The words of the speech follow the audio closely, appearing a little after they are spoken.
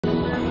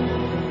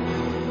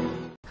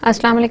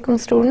Assalamu alaikum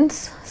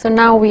students. So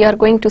now we are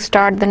going to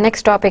start the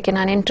next topic in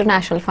an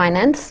international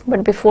finance,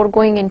 but before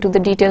going into the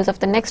details of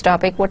the next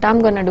topic, what I'm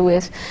going to do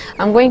is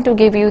I'm going to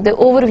give you the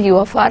overview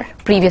of our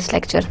previous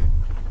lecture.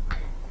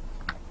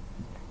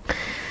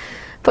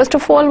 First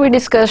of all, we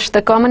discussed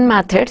the common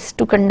methods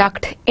to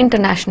conduct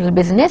international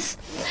business.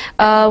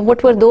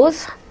 What were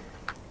those?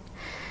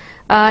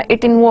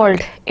 It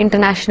involved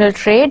international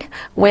trade,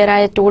 where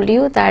I told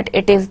you that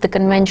it is the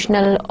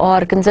conventional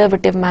or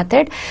conservative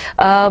method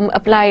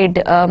applied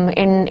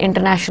in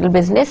international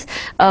business.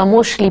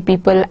 Mostly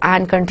people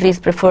and countries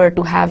prefer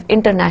to have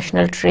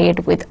international trade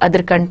with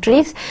other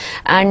countries,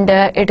 and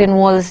it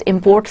involves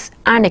imports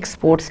and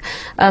exports.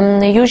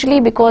 Usually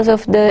because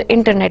of the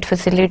internet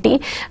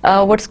facility,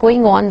 what's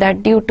going on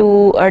that due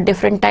to a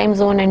different time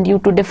zone and due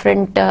to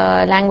different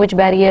language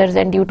barriers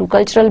and due to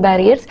cultural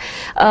barriers,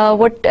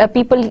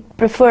 people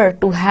prefer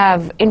to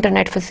have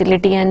internet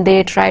facility and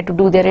they try to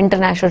do their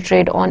international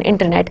trade on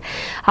internet.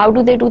 How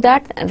do they do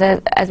that?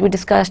 As we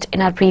discussed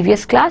in our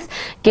previous class,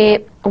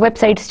 कि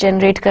websites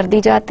generate कर दी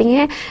जाती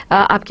हैं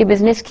आपके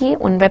business की.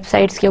 उन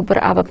websites के ऊपर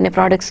आप अपने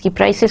प्रोडक्ट्स की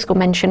प्राइसेस को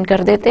मेंशन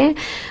कर देते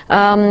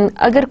हैं.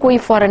 अगर कोई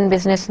फॉरेन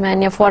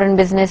बिजनेसमैन या फॉरेन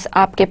बिजनेस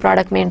आपके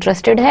प्रोडक्ट में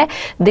इंटरेस्टेड है,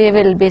 they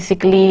will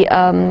basically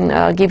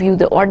give you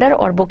the order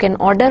और बुक एन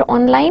ऑर्डर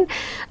ऑनलाइन.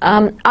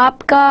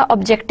 आपका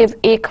ऑब्जेक्टिव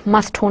एक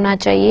मस्ट होना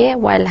चाहिए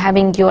while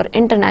having your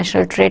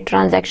international trade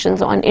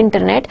transactions on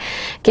internet,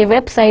 के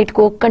वेबसाइट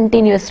को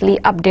कंटिन्यूअसली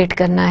अपडेट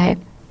करना है.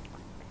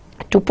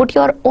 To put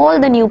all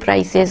the new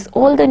prices,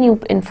 all the new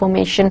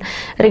information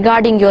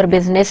regarding your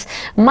business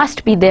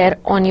must be there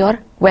on your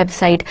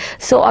website.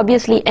 So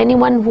obviously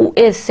anyone who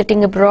is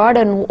sitting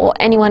abroad or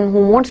anyone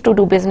who wants to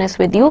do business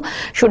with you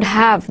should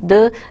have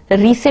the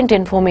recent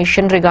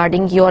information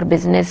regarding your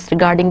business,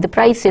 regarding the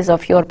prices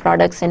of your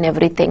products and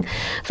everything.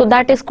 So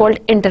that is called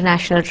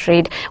international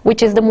trade,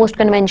 which is the most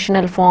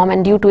conventional form,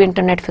 and due to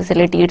internet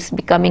facility it's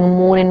becoming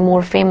more and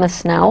more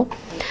famous now.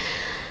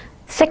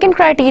 Second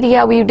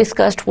criteria we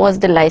discussed was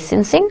the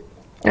licensing,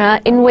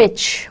 in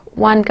which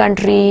one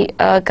country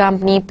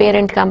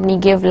parent company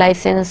give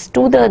license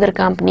to the other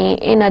company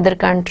in other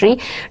country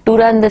to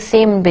run the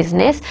same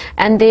business,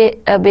 and they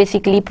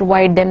basically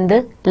provide them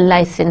the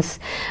license.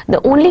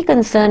 The only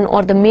concern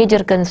or the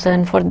major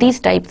concern for these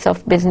types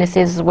of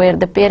businesses where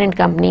the parent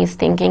company is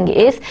thinking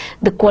is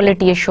the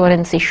quality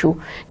assurance issue,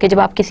 कि जब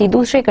आप किसी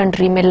दूसरे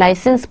country में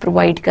license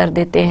provide कर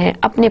देते हैं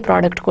अपने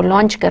product को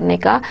launch करने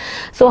का,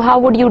 so how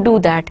would you do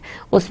that?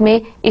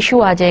 उसमें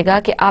issue आ जाएगा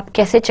कि आप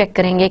कैसे check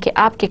करेंगे कि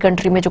आपके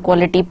country में जो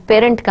quality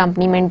पेरेंट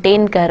कंपनी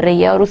मेंटेन कर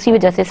रही है और उसी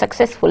वजह से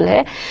सक्सेसफुल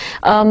है,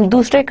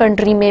 दूसरे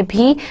कंट्री में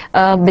भी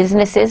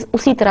बिजनेसेस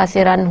उसी तरह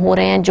से रन हो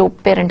रहे हैं जो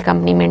पेरेंट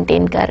कंपनी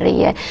मेंटेन कर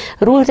रही है.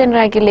 Rules and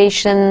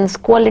regulations,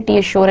 quality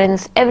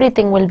assurance,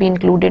 everything will be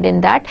included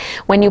in that.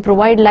 When you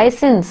provide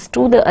licence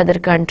to the other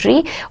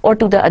country और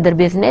to the other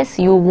business,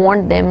 you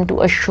want them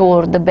to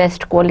assure the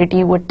best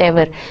quality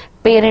whatever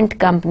parent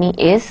company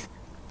is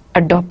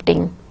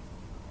adopting.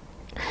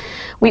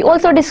 We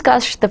also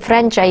discussed the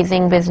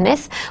franchising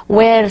business,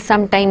 where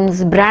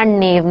sometimes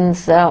brand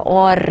names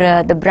or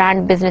the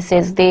brand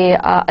businesses, they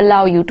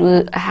allow you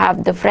to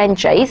have the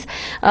franchise.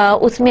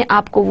 उसमें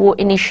आपको वो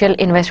initial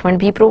investment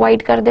भी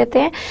provide कर देते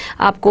हैं.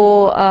 आपको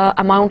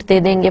amount दे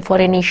देंगे for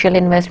initial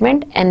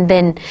investment, and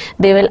then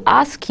they will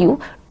ask you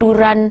to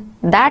run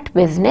that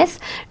business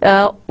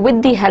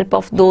with the help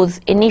of those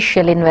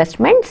initial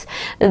investments.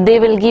 They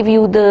will give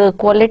you the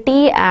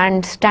quality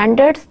and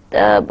standards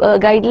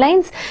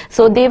guidelines,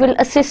 so they will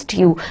assist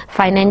you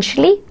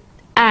financially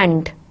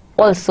and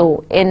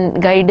also in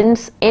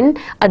guidance in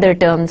other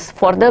terms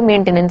for the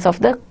maintenance of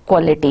the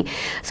quality.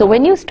 So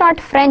when you start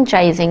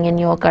franchising in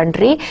your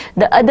country,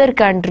 the other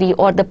country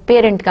or the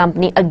parent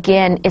company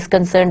again is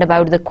concerned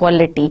about the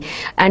quality,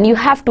 and you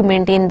have to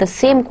maintain the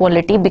same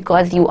quality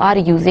because you are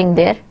using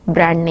their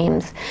brand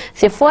names.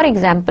 Say for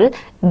example,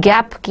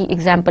 gap की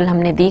example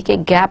हमने दी कि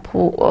gap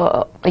हो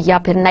या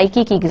फिर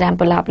Nike की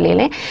example आप ले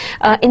लें.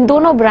 इन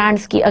दोनों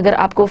ब्रांड्स की अगर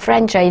आपको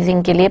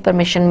फ्रेंचाइजिंग के लिए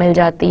परमिशन मिल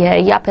जाती है,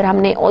 या फिर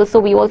हमने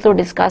we also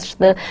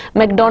discussed the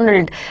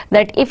McDonald,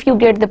 that if you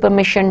get the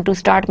permission to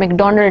start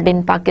McDonald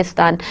इन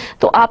पाकिस्तान,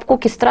 तो आपको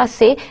किस तरह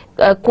से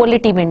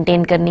क्वालिटी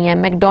मेंटेन करनी है.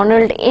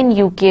 मैकडोनल्ड इन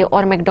यूके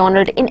और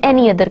McDonald in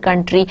any other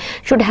country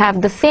should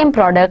have the same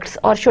products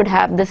और should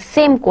have the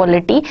same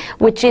quality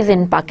which is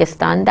in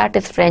Pakistan. That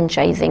is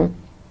franchising.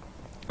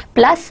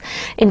 Plus,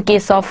 in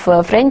case of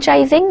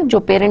franchising, जो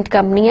parent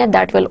company है,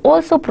 that will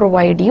also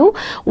provide you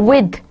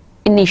with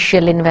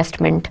initial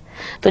investment.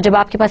 तो जब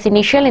आपके पास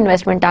initial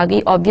investment आ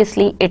गई,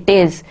 obviously it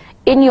is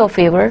in your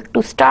favor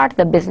to start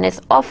the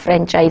business of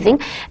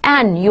franchising,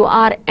 and you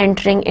are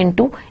entering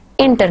into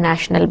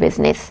international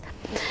business.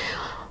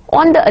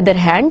 On the other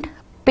hand,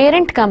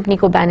 parent company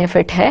को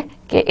benefit है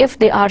कि if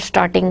they are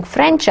starting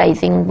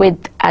franchising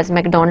with as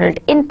McDonald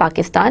in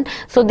Pakistan,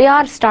 so they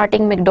are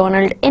starting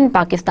McDonald in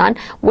Pakistan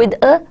with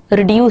a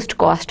reduced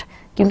cost,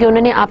 क्योंकि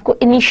उन्होंने आपको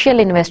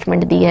initial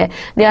investment दी है.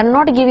 They are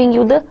not giving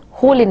you the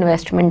whole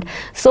investment.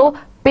 So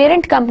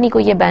parent company को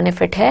ये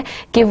benefit है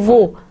कि वो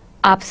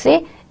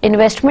आपसे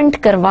इन्वेस्टमेंट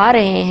करवा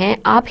रहे हैं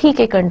आप ही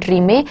के कंट्री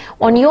में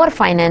on your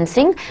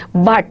financing,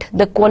 but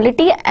the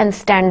quality and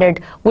standard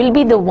will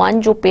be the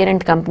one जो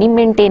पेरेंट कंपनी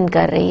मेंटेन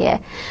कर रही है.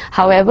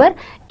 However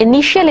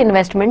initial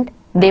investment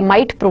they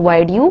might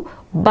provide you,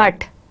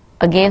 but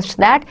against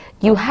that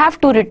you have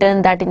to return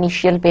that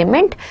initial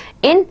payment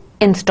in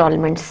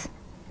installments.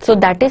 So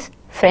that is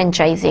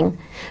franchising.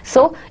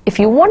 So if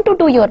you want to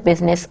do your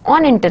business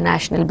on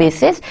international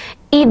basis,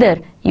 either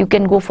you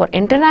can go for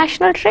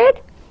international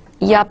trade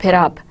या फिर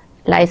आप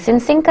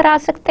licensing करा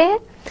सकते हैं.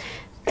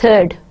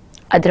 Third,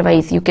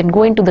 otherwise you can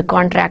go into the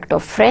contract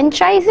of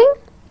franchising.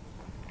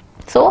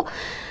 So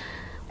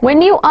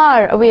when you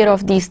are aware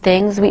of these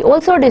things, we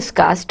also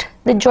discussed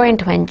the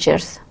joint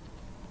ventures.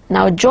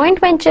 Now joint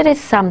venture is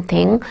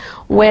something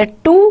where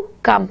two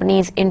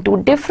companies in two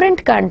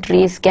different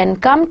countries can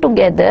come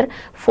together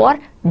for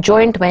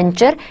joint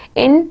venture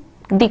in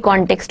the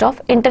context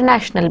of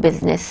international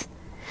business.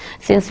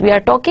 Since we are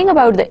talking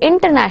about the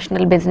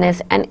international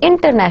business and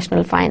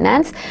international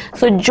finance,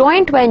 so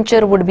joint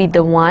venture would be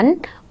the one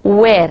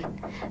where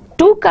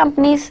two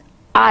companies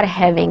are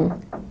having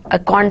a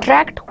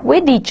contract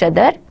with each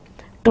other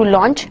to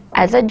launch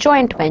as a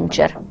joint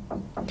venture.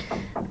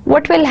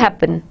 What will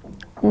happen?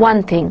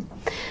 One thing,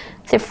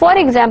 say for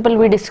example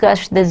we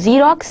discussed the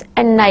Xerox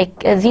and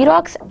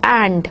Xerox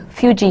and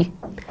Fuji.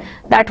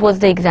 That was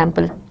the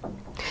example.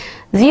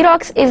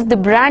 Xerox is the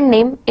brand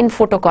name in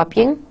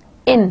photocopying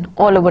in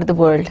all over the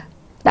world.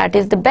 That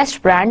is the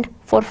best brand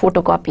for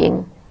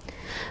photocopying.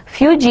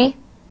 Fuji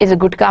is a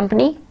good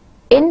company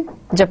in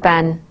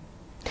Japan.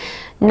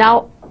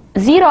 Now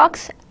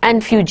Xerox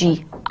and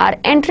Fuji are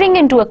entering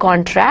into a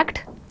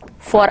contract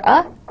for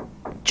a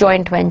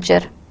joint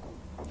venture.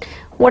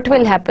 What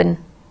will happen?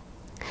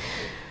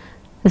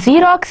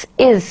 Xerox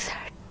is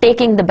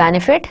taking the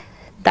benefit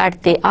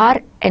that they are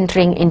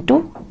entering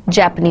into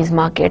Japanese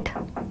market.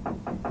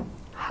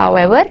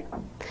 However,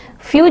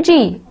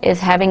 Fuji is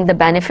having the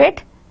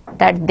benefit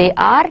that they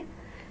are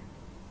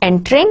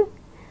entering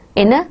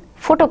in a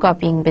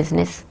photocopying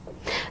business.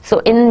 So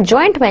in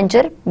joint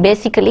venture,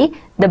 basically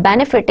the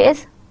benefit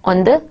is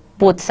on the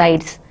both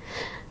sides.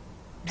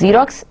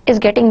 Xerox is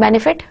getting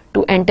benefit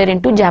to enter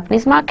into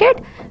Japanese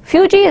market.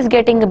 Fuji is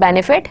getting a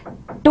benefit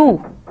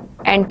to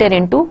enter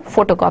into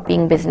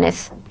photocopying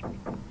business.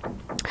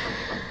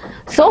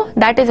 So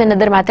that is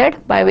another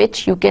method by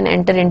which you can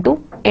enter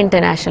into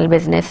international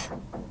business.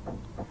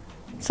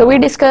 So we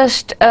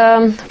discussed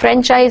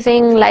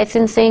franchising,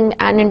 licensing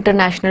and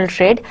international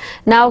trade.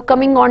 Now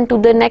coming on to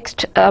the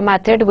next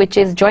method, which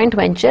is joint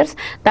ventures.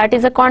 That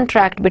is a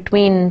contract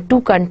between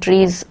two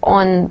countries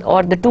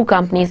or the two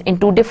companies in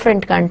two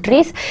different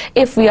countries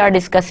if we are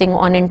discussing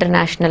on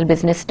international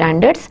business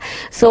standards.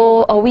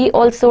 So we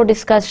also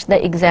discussed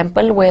the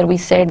example where we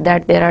said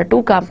that there are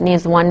two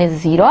companies, one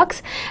is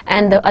Xerox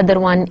and the other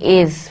one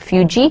is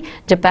Fuji,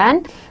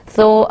 Japan.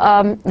 So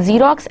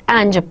Xerox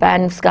and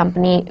Japan's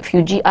company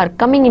Fuji are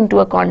coming into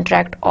a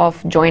contract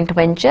of joint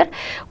venture.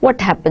 What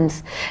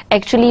happens?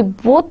 Actually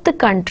both the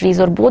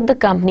countries or both the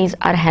companies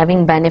are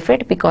having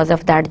benefit because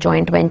of that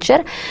joint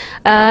venture.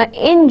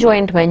 In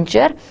joint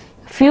venture,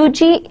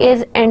 Fuji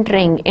is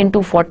entering into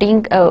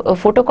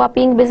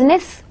photocopying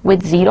business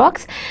with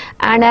Xerox,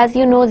 and as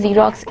you know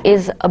Xerox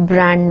is a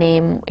brand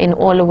name in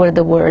all over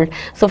the world.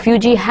 So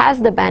Fuji has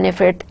the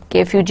benefit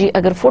कि Fuji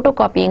अगर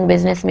photocopying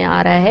business में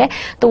आ रहा है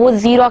तो वो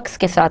Xerox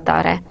के साथ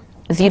आ रहा है.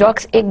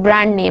 Xerox एक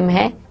brand name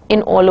है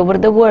in all over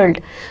the world.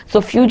 So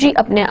Fuji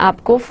अपने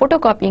आप को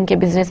photocopying के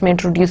business में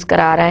introduce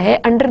करा रहा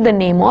है under the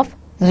name of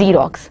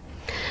Xerox.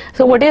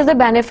 So what is the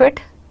benefit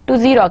to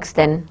Xerox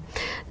then?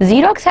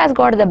 Xerox has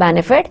got the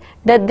benefit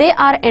that they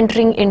are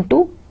entering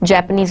into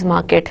Japanese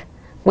market,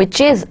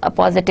 which is a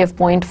positive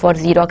point for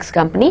Xerox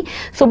company.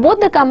 So both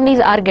the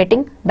companies are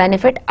getting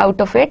benefit out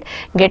of it,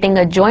 getting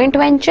a joint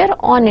venture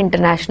on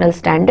international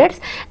standards,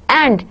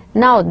 and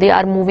now they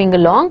are moving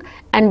along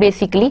and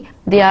basically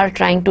they are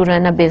trying to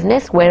run a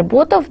business where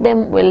both of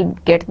them will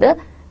get the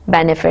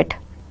benefit.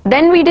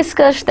 Then we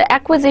discussed the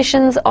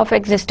acquisitions of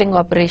existing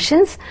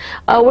operations.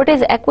 What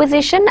is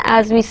acquisition?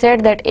 As we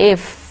said that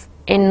if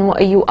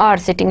you are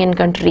sitting in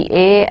country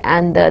A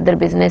and the other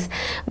business,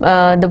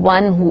 the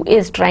one who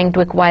is trying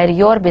to acquire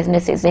your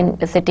business is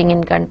sitting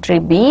in country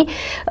B,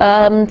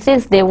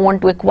 since they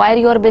want to acquire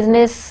your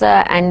business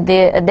and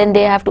then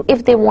they have to,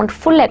 if they want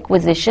full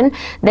acquisition,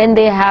 then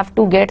they have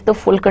to get the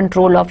full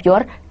control of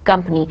your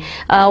company.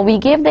 We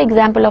gave the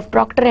example of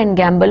Procter and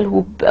Gamble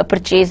who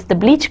purchased the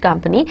bleach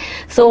company.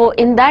 So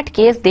in that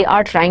case they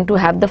are trying to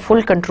have the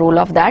full control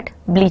of that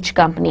bleach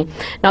company.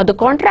 Now the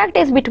contract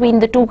is between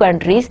the two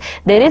countries.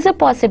 There is a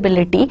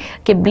possibility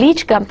कि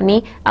bleach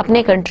company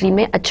अपने country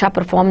में अच्छा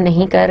perform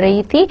नहीं कर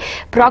रही थी.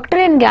 Procter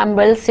and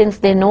Gamble, since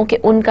they know कि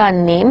उनका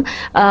name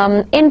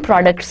in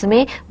products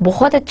में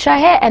बहुत अच्छा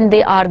है and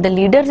they are the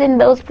leaders in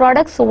those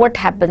products, so what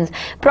happens?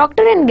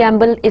 Procter and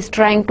Gamble is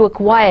trying to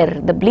acquire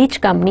the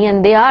bleach company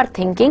and they are are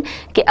thinking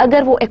कि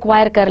अगर वो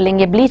acquire कर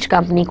लेंगे ब्लीच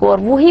कंपनी को, और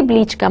वही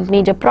ब्लीच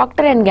कंपनी जब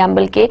Procter and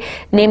Gamble के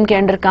नेम के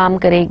अंडर काम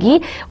करेगी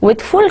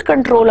with full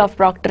control of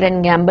Procter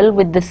and Gamble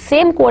with the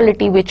same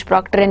quality which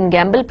Procter and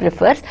Gamble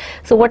prefers,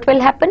 so what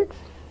will happen?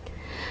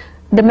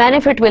 The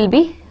benefit will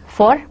be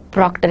for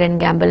Procter and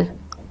Gamble.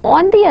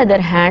 On the other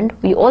hand,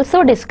 we also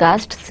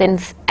discussed,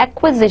 since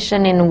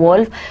acquisition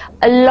involve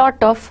a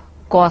lot of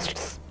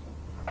costs,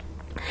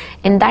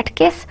 in that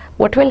case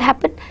what will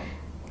happen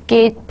कि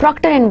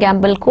Procter and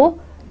Gamble को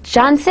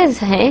chances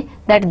हैं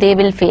that they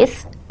will face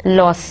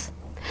loss.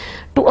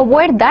 To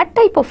avoid that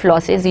type of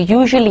losses,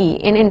 usually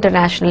in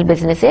international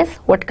businesses,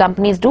 what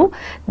companies do,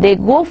 they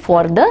go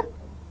for the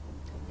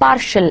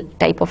partial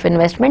type of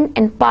investment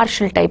and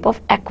partial type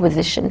of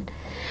acquisition.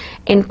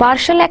 In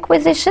partial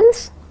acquisitions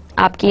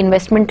आपकी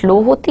investment लो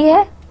होती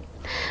है,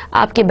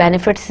 आपके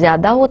benefits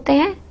ज्यादा होते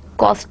हैं,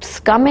 costs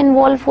कम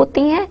involve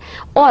होती हैं,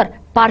 और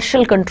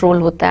पार्शियल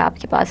कंट्रोल होता है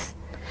आपके पास.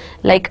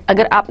 लाइक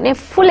अगर आपने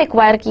फुल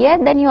एक्वायर किया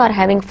है then you are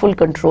having full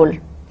control.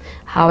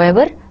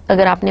 However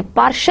अगर आपने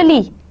पार्शियली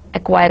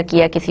एक्वायर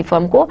किया किसी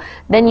फर्म को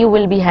then you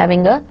will be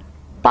having a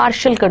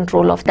partial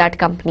control of that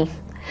company.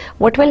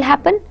 What will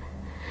happen?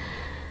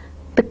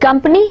 The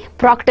company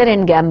Procter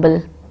and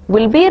Gamble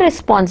will be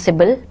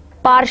responsible,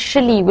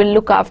 partially will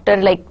look after,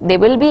 like they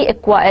will be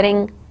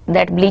acquiring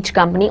that bleach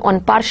company on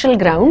partial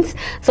grounds,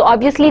 so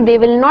obviously they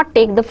will not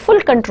take the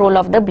full control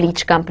of the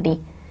bleach company.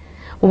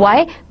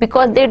 Why?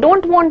 Because they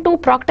don't want to,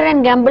 Procter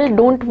and Gamble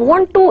don't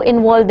want to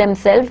involve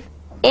themselves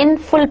in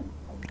full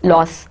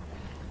loss.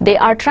 They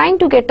are trying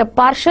to get a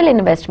partial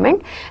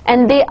investment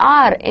and they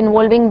are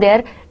involving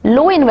their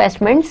low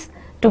investments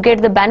to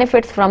get the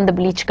benefits from the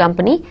bleach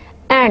company,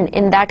 and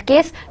in that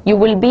case you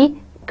will be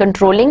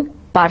controlling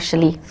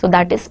partially. So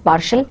that is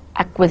partial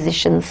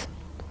acquisitions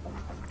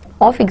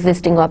of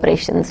existing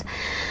operations.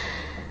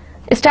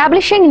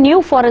 Establishing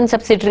new foreign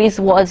subsidiaries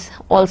was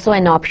also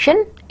an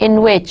option,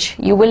 in which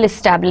you will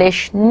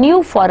establish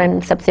new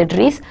foreign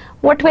subsidiaries.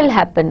 What will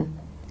happen?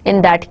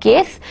 In that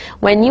case,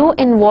 when you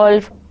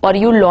involve or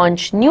you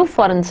launch new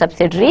foreign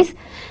subsidiaries,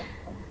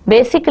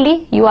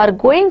 basically you are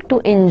going to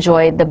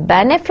enjoy the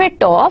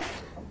benefit of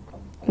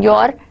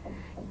your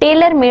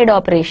tailor-made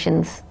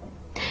operations.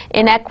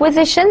 In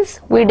acquisitions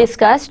we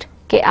discussed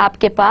कि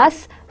आपके पास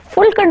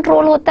full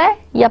control होता है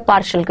या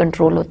partial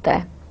control होता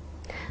है.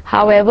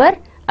 However,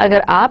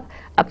 अगर आप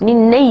अपनी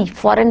नई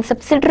foreign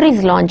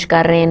subsidiaries launch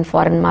कर रहे हैं in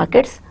foreign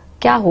markets,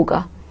 क्या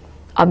होगा?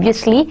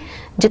 Obviously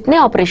जितने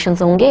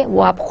operations होंगे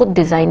वो आप खुद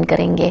डिजाइन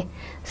करेंगे,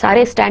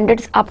 सारे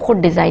standards आप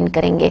खुद डिजाइन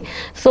करेंगे.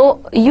 So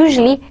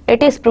usually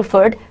it is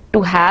preferred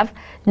to have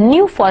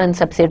new foreign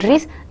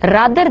subsidiaries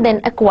rather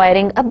than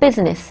acquiring a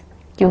business.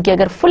 क्योंकि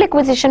अगर फुल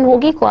एक्विजिशन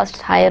होगी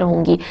कॉस्ट हायर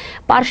होंगी,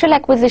 पार्शियल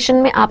एक्विजिशन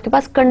में आपके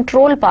पास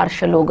कंट्रोल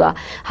पार्शियल होगा.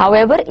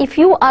 However if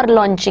you are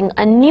launching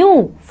a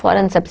new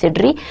foreign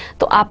subsidiary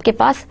तो आपके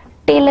पास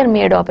tailor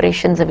made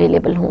operations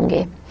available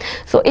होंगे.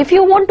 So if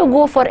you want to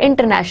go for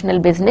international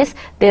business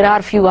there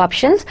are few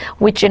options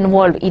which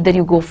involve either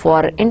you go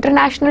for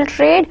international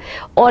trade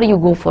और you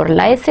go for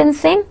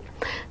licensing.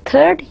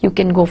 Third, you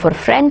can go for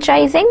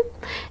franchising.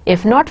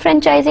 If not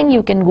franchising,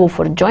 you can go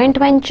for joint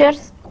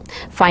ventures.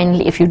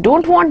 Finally, if you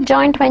don't want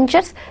joint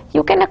ventures,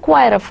 you can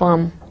acquire a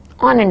firm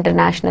on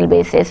international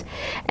basis.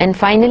 And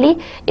finally,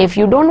 if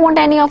you don't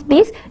want any of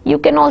these, you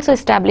can also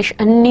establish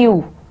a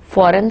new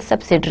foreign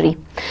subsidiary.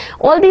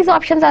 All these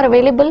options are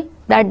available.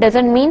 That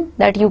doesn't mean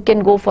that you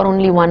can go for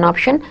only one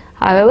option.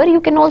 However,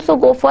 you can also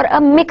go for a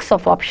mix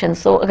of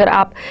options. So, अगर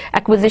आप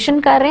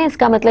acquisition कर रहे हैं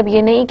इसका मतलब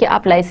ये नहीं कि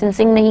आप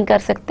licensing नहीं कर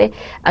सकते.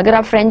 अगर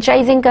आप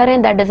franchising कर रहे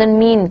हैं that doesn't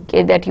mean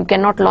that you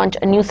cannot launch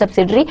a new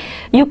subsidiary.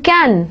 You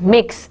can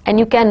mix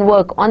and you can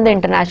work on the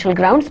international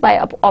grounds by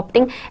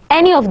opting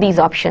any of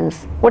these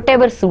options,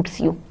 whatever suits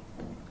you.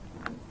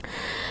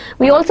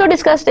 We also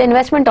discussed the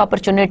investment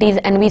opportunities,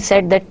 and we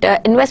said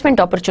that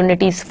investment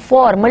opportunities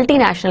for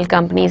multinational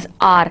companies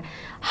are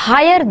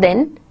higher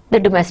than the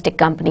domestic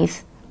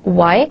companies.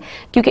 Why?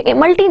 क्योंकि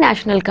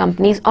multinational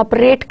companies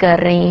operate कर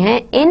रही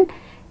हैं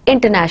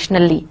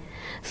internationally.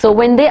 So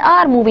when they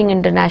are moving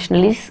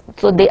internationally,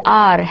 so they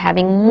are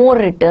having more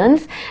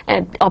returns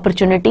and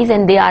opportunities,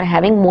 and they are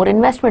having more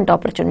investment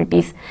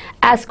opportunities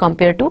as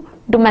compared to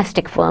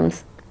domestic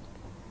firms.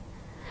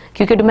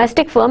 क्योंकि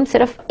domestic firm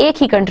सिर्फ एक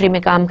ही country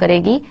में काम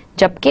करेगी,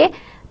 जबकि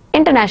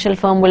international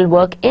firm will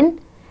work in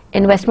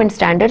investment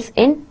standards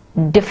in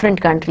different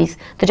countries.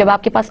 तो जब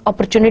आपके पास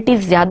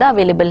अपॉर्चुनिटीज ज्यादा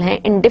अवेलेबल हैं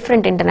in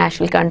different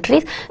international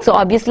countries, so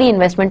obviously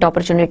investment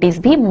opportunities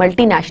भी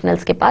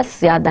मल्टीनेशनल्स के पास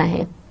ज्यादा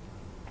हैं.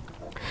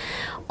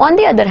 On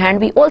the other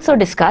hand, we also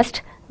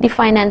discussed the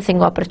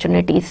financing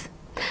opportunities.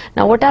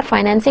 Now, what are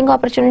financing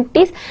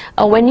opportunities?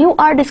 When you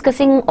are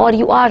discussing or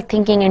you are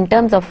thinking in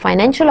terms of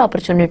financial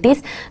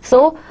opportunities, so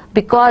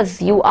because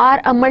you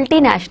are a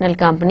multinational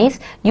companies,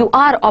 you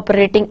are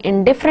operating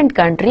in different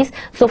countries,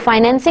 so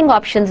financing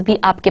options भी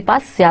आपके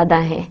पास ज्यादा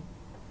हैं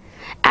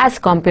as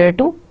compared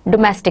to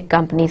domestic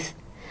companies.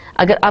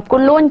 अगर आपको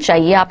loan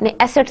चाहिए, आपने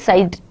asset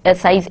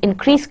size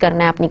increase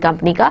करना है अपनी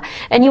कंपनी का,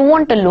 and you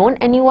want a loan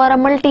and you are a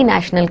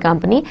multinational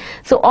company,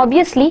 so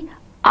obviously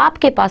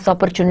आपके पास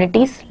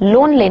अपॉर्चुनिटीज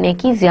लोन लेने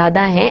की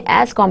ज्यादा हैं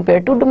as compare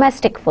to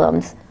domestic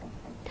firms.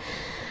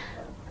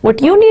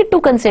 What you need to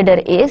consider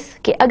is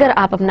कि अगर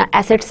आप अपना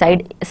एसेट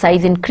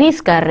साइज इंक्रीज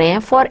कर रहे हैं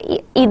for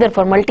either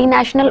for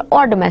multinational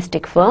or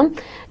domestic firm,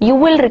 you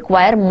will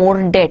require more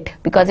debt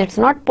because it's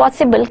not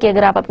possible कि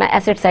अगर आप अपना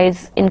एसेट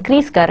साइज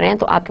इंक्रीज कर रहे हैं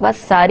तो आपके पास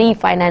सारी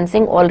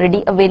फाइनेंसिंग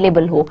ऑलरेडी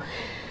अवेलेबल हो.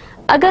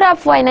 अगर आप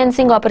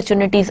फाइनेंसिंग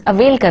अपॉर्चुनिटीज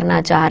अवेल करना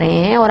चाह रहे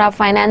हैं और आप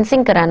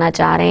फाइनेंसिंग कराना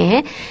चाह रहे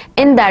हैं,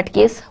 in that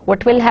case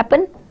what will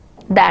happen,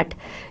 that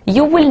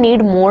you will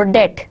need more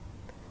date.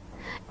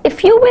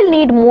 If you will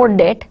need more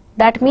date,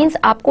 that means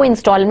आपको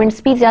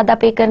इंस्टॉलमेंट्स भी ज्यादा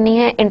पे करनी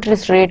है,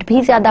 इंटरेस्ट रेट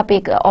भी ज्यादा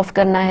पे ऑफ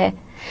करना है.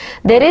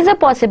 देयर इज अ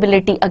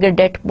पॉसिबिलिटी अगर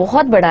डेट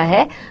बहुत बड़ा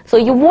है, so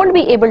you won't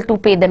be able to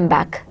pay them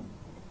back.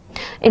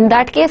 In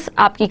that case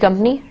आपकी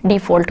कंपनी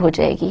डिफॉल्ट हो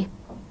जाएगी.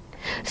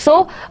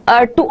 सो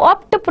टू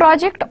ऑप्ट अ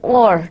प्रोजेक्ट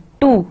और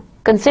to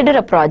consider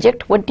a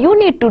project, what you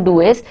need to do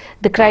is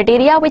the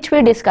criteria which we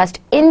discussed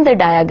in the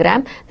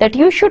diagram, that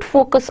you should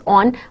focus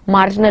on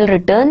marginal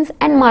returns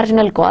and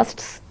marginal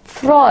costs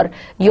for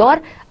your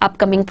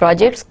upcoming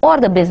projects or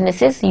the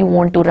businesses you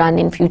want to run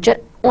in future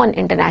on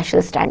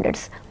international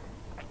standards.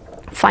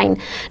 Fine.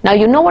 Now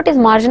you know what is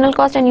marginal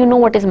cost and you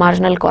know what is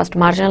marginal cost.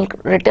 Marginal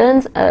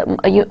returns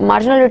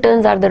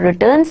are the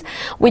returns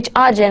which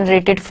are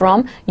generated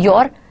from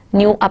your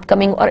new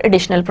upcoming or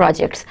additional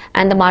projects,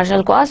 and the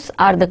marginal costs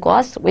are the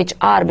costs which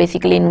are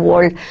basically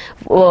involved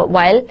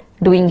while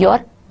doing your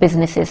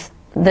businesses,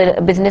 the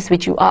business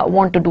which you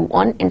want to do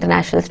on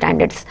international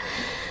standards.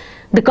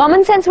 The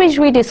common sense which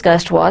we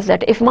discussed was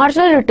that if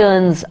marginal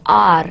returns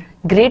are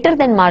greater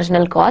than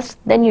marginal costs,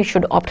 then you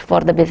should opt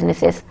for the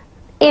businesses.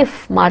 If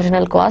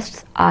marginal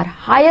costs are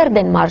higher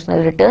than marginal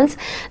returns,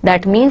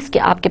 that means कि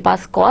आपके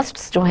पास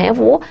costs जो हैं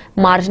वो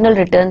marginal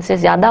return से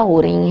ज़्यादा हो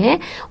रही हैं,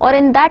 और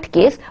in that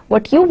case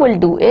what you will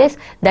do is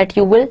that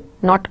you will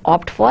not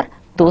opt for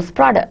those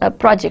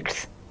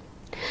projects.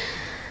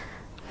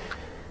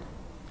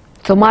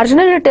 So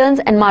marginal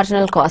returns and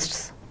marginal costs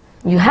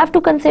you have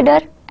to consider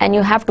and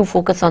you have to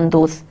focus on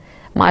those.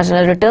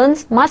 Marginal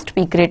returns must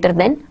be greater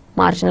than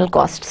marginal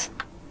costs.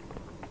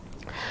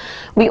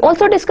 We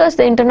also discussed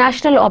the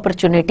international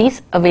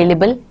opportunities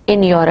available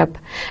in Europe.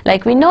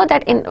 Like we know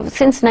that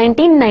since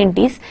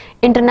 1990s,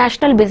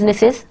 international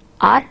businesses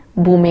are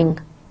booming.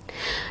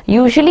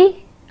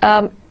 Usually,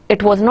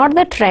 it was not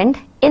the trend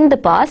in the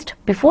past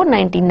before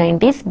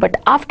 1990s, but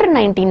after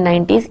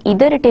 1990s,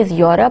 either it is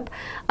Europe,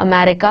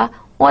 America,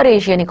 or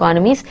Asian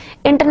economies,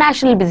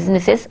 international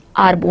businesses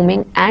are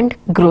booming and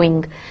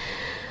growing.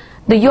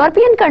 The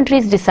European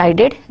countries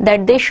decided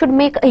that they should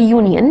make a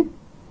union,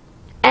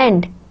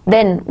 and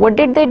then what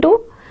did they do?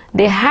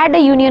 They had a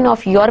union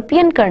of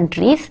European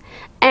countries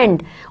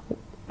and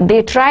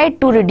they tried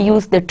to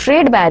reduce the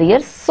trade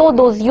barriers so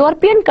those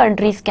European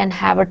countries can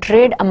have a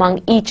trade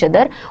among each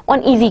other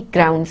on easy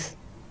grounds.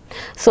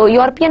 So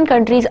European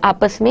countries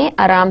आपस में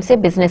आराम से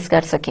business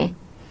कर सकें.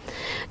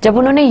 जब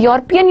उन्होंने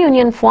European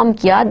union form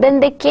किया, then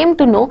they came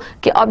to know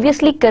कि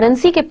ऑब्वियसली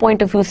करेंसी के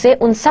पॉइंट ऑफ व्यू से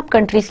उन सब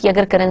कंट्रीज की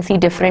अगर करेंसी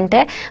डिफरेंट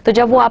है, तो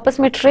जब वो आपस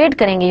में ट्रेड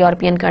करेंगे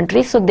European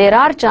countries, so there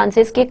are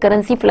chances कि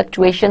करेंसी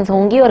फ्लक्चुएशंस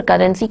होंगी और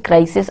करेंसी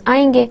क्राइसिस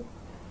आएंगे.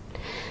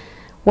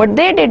 What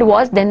they did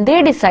was then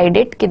they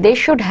decided कि they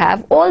should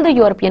have, all the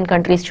European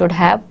countries should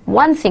have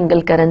one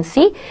single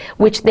currency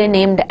which they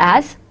named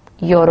as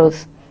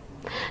euros.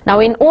 Now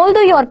in all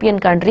the European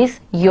countries,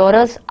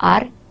 euros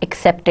are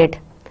accepted.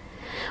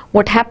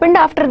 What happened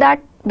after that?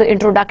 The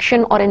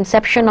introduction or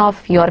inception of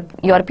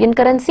European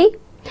currency.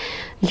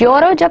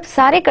 Euro जब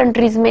सारे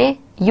countries में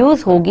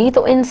use होगी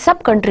तो इन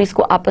सब countries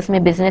को आपस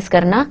में business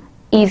करना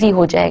इजी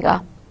हो जाएगा.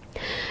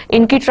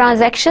 इनकी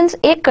ट्रांजैक्शंस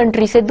एक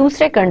कंट्री से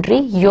दूसरे कंट्री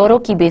यूरो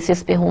की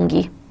बेसिस पे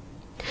होंगी,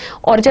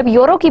 और जब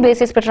यूरो की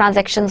बेसिस पे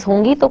ट्रांजैक्शंस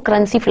होंगी तो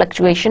करेंसी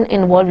फ्लक्चुएशन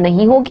इन्वॉल्व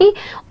नहीं होगी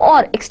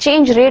और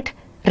एक्सचेंज रेट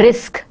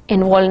रिस्क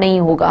इन्वॉल्व नहीं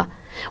होगा,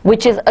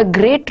 which is a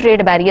great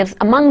trade barriers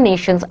among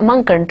nations, among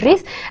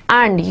countries,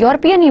 and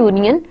European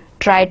Union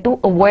tried to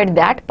avoid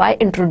that by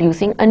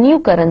introducing a new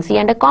currency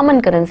and a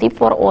common currency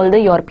for all the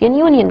European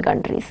Union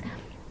countries.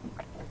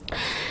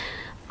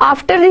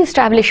 After the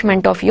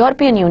establishment of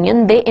European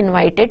Union, they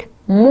invited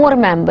more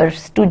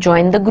members to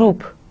join the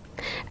group,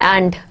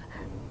 and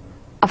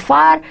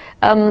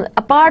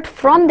apart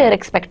from their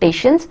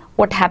expectations,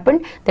 what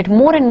happened that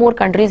more and more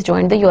countries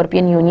joined the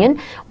European Union.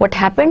 What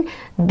happened?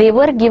 They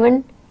were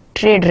given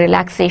trade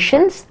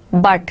relaxations,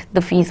 but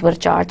the fees were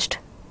charged.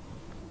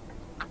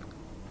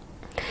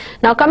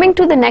 Now coming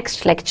to the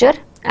next lecture,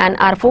 and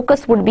our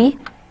focus would be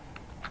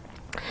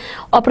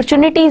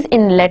opportunities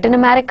in Latin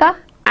America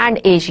and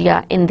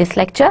Asia in this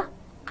lecture.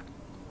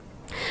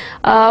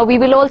 We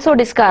will also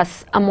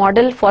discuss a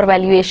model for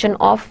valuation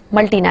of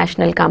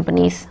multinational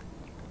companies.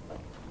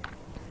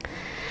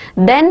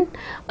 Then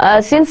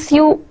since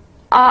you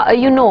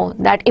you know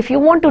that if you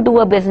want to do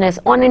a business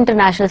on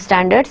international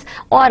standards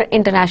or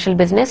international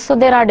business, so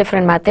there are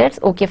different methods.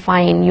 Okay,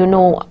 fine, you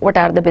know what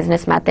are the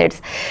business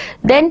methods.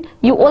 Then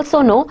you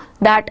also know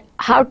that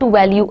how to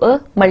value a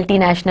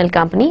multinational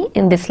company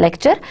in this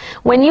lecture.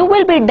 When you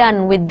will be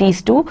done with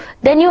these two,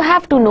 then you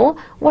have to know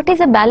what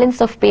is a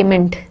balance of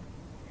payment.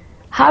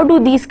 How do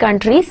these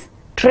countries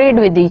trade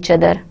with each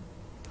other?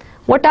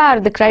 What are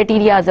the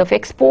criteria of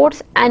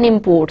exports and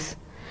imports?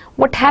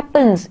 What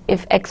happens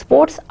if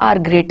exports are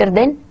greater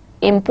than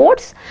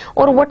imports,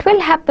 or what will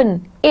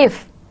happen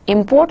if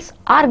imports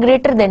are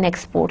greater than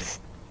exports?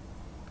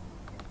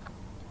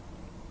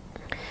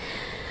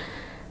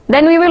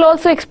 Then we will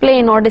also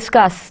explain or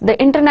discuss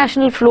the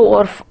international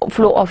flow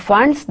of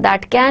funds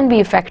that can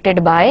be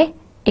affected by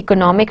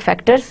economic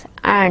factors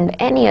and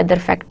any other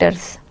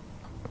factors.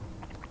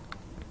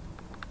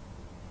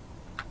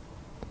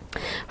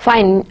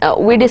 Fine,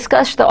 we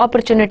discussed the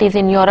opportunities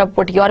in Europe,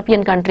 what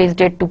European countries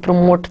did to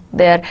promote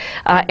their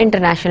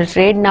international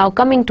trade. Now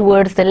coming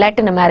towards the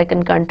Latin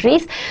American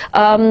countries,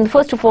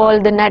 first of all,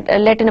 the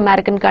Latin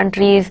American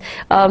countries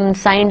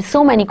signed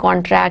so many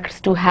contracts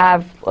to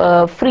have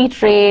free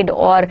trade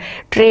or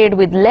trade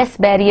with less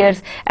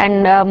barriers,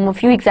 and a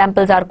few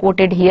examples are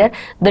quoted here.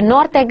 The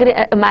North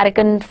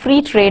American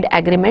Free Trade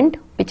Agreement,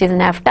 which is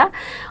NAFTA,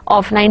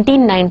 of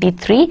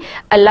 1993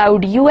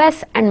 allowed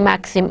US and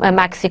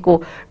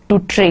Mexico to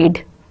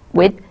trade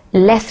with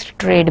less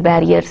trade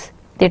barriers.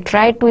 They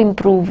tried to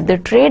improve the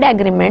trade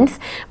agreements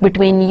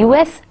between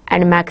US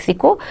and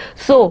Mexico,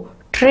 so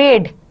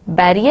trade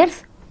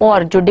barriers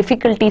और जो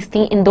difficulties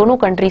थी इन दोनों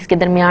countries के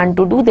दरमियान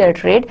to do their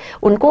trade,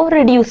 उनको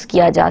reduce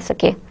किया जा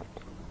सके.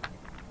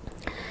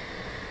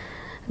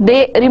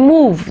 They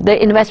remove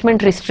the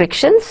investment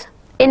restrictions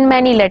in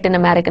many Latin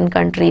American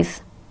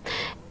countries.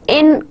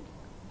 In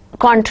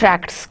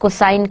contracts को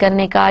साइन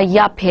करने का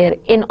या फिर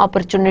इन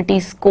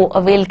अपॉर्चुनिटीज को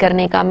अवेल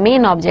करने का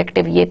मेन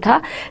ऑब्जेक्टिव ये था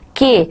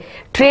कि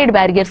ट्रेड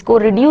बैरियर्स को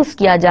रिड्यूस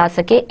किया जा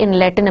सके in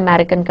Latin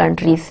American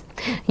countries.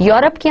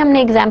 Europe की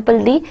हमने एग्जांपल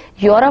दी.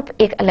 यूरोप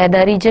एक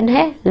अलहदा रीजन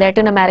है,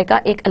 लैटिन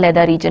अमेरिका एक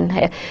अलहदा रीजन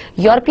है.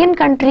 यूरोपियन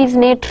कंट्रीज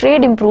ने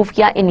ट्रेड इंप्रूव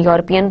किया in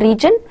European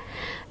region.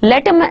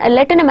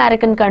 Latin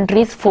American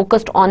countries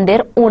focused on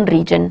their own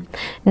region.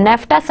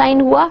 NAFTA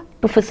sign हुआ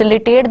to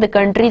facilitate the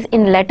countries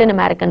in Latin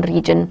American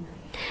region,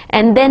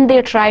 and then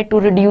they tried to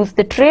reduce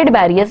the trade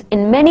barriers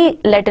in many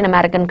Latin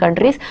American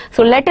countries.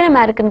 So Latin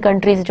American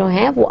countries जो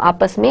हैं वो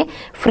आपस में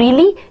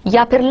freely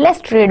या फिर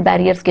less trade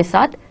barriers के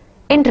साथ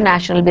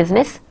international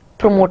business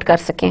promote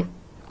कर सकें.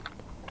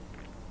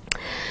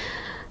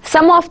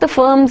 Some of the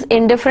firms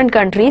in different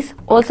countries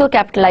also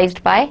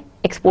capitalized by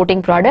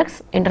exporting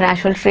products.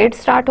 International trade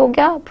start हो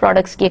गया,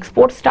 प्रोडक्ट्स की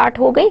एक्सपोर्ट स्टार्ट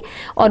हो गई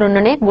और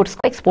उन्होंने गुड्स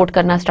को एक्सपोर्ट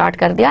करना स्टार्ट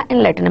कर दिया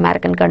इन लैटिन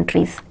अमेरिकन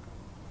कंट्रीज.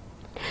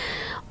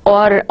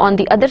 और on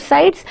the other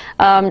sides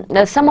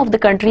some of the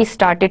countries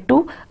started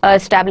to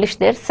establish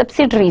there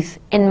subsidiaries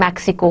in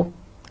Mexico,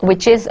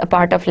 which is a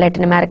part of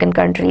Latin American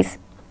countries.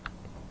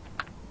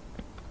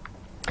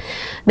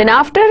 Then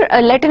after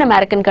Latin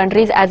American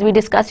countries, as we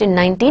discussed in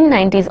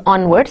 1990s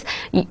onwards,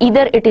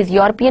 either it is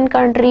European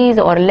countries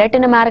or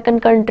Latin American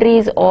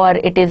countries or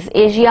it is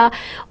Asia,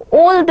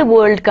 all the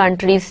world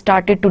countries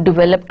started to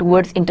develop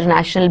towards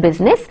international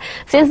business.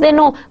 Since they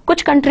know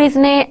कुछ countries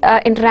ने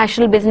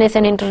international business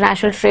and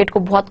international trade को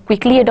बहुत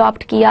quickly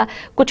adopt किया,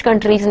 कुछ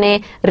countries ने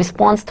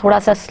response थोड़ा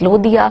सा slow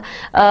दिया,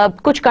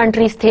 कुछ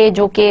countries थे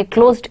जो कि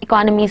closed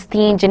economies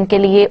थी जिनके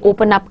लिए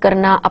open up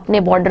करना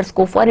अपने borders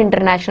को for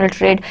international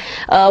trade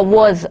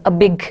was a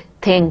big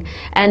thing,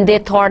 and they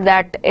thought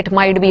that it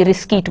might be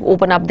risky to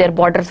open up their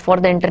borders for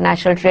the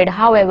international trade.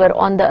 However,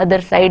 on the other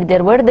side,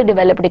 there were the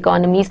developed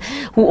economies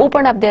who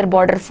opened up their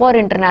border for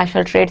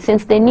international trade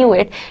since they knew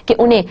it कि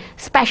उन्हें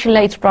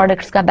specialized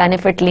products का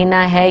benefit लेना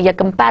है या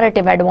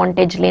comparative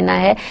advantage लेना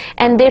है,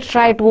 and they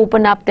try to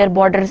open up their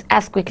borders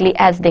as quickly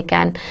as they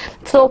can.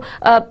 So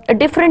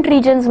different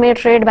regions में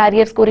trade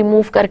barriers को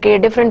remove करके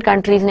different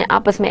countries ने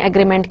आपस में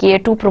agreement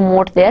किए to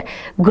promote their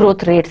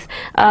growth rates.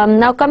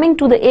 Now coming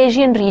to the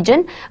Asian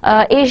region,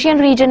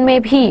 Asian region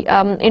में भी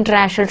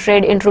international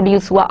trade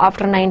introduce हुआ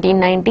after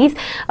 1990s.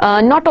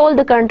 Not all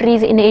the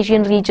countries in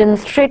Asian region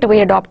straight away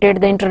adopted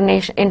the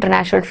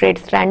international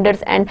trade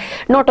standards, and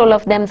not all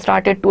of them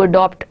started to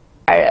adopt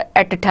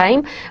at a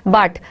time,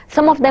 but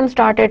some of them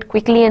started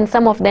quickly and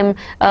some of them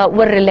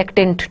were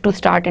reluctant to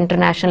start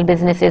international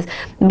businesses.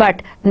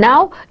 But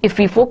now if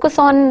we focus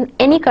on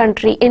any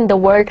country in the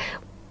world,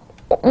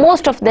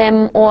 most of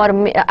them, or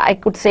I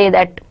could say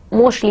that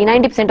mostly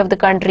 90% of the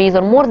countries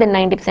or more than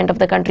 90% of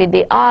the country,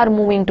 they are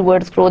moving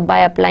towards growth by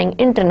applying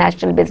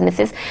international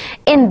businesses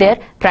in their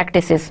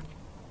practices.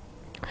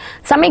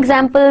 Some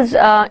examples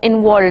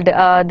involved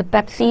the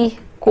Pepsi,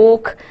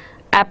 Coke,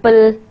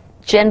 Apple,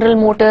 General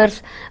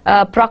Motors,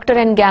 Procter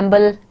and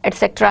Gamble,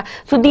 etc.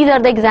 So these are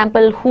the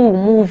examples who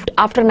moved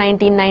after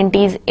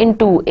 1990s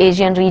into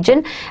Asian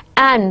region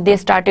and they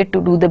started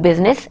to do the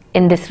business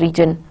in this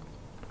region.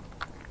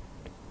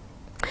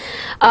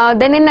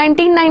 Then in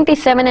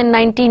 1997 and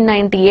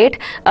 1998,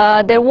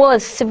 there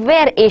was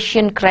severe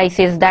Asian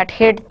crisis that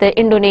hit the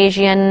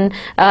Indonesian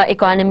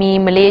economy,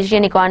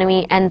 Malaysian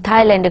economy and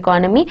Thailand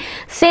economy.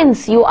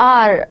 Since you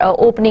are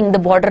opening the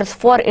borders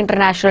for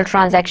international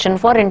transaction,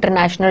 for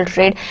international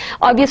trade,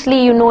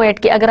 obviously you know it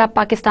कि अगर आप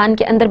पाकिस्तान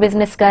के अंदर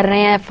business कर रहे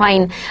हैं,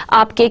 fine,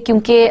 आपके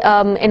क्योंकि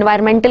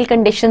environmental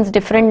conditions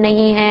different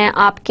नहीं हैं,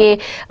 आपके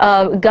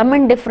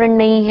government different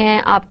नहीं है,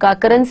 आपका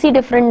currency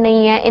different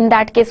नहीं है, in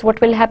that case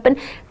what will happen?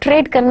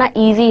 Trade करना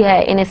easy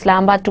है in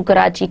Islamabad to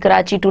Karachi,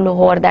 Karachi to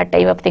Lahore, that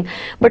type of thing.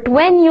 But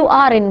when you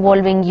are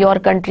involving your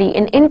country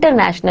in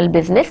international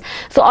business,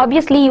 so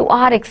obviously you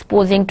are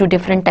exposing to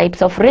different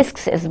types of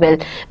risks as well,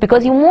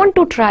 because you want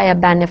to try a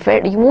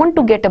benefit, you want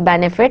to get a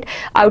benefit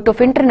out of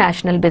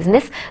international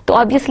business. तो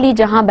obviously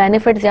जहाँ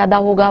benefit ज़्यादा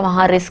होगा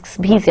वहाँ risks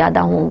भी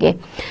ज़्यादा होंगे.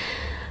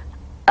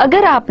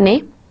 अगर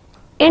आपने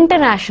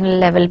international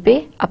level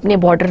पे अपने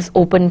borders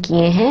open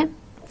किए हैं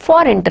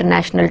for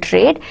international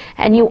trade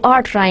and you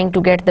are trying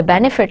to get the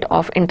benefit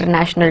of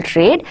international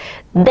trade,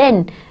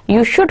 then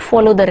you should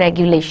follow the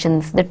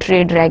regulations, the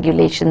trade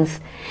regulations.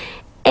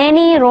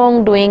 Any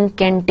wrongdoing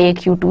can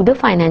take you to the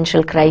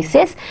financial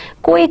crisis.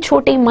 कोई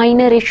छोटी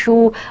minor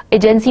issue,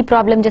 agency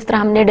problem जिस तरह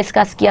हमने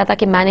discuss किया था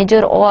कि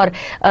manager और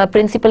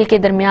principal के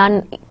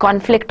दरमियान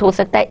conflict हो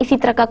सकता है, इसी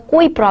तरह का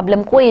कोई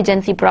problem, कोई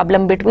agency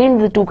problem between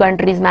the two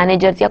countries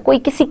managers या कोई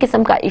किसी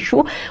किस्म का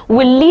issue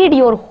will lead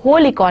your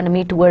whole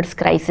economy towards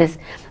crisis.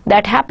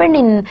 That happened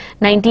in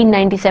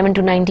 1997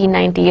 to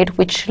 1998,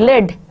 which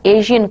led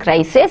Asian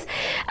crisis,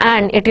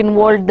 and it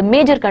involved the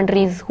major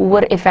countries who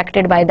were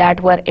affected by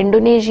that were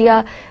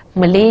Indonesia,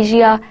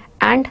 Malaysia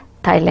and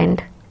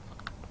Thailand.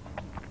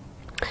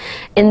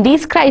 In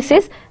these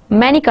crises,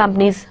 many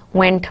companies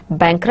went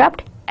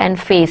bankrupt and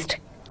faced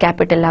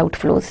capital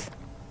outflows.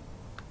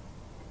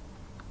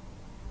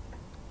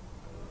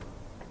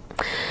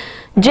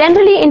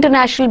 Generally,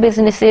 international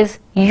businesses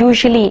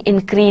usually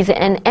increase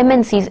an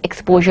MNC's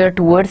exposure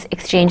towards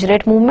exchange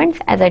rate movements.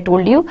 As I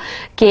told you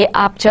कि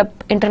आप जब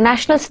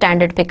international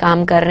standard पे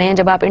काम कर रहे हैं,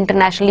 जब आप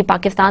internationally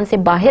पाकिस्तान से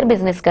बाहर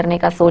business करने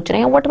का सोच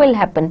रहे हैं, what will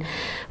happen?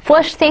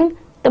 First thing,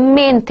 the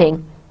main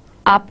thing,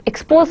 आप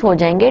expose हो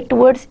जाएंगे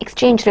towards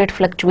exchange rate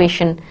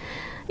fluctuation.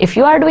 If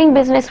you are doing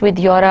business with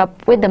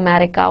Europe, with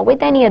America,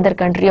 with any other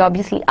country,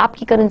 obviously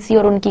आपकी currency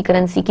और उनकी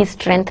currency की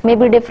strength में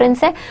भी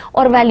difference है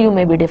और value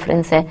में भी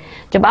difference है.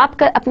 जब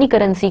आप अपनी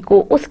currency को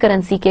उस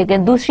currency के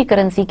against दूसरी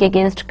currency के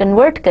against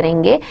convert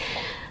करेंगे,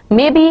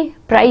 maybe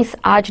price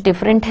आज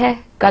different है,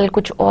 कल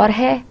कुछ और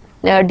है,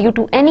 due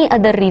to any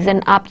other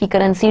reason आपकी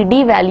currency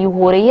devalue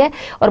हो रही है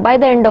और by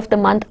the end of the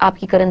month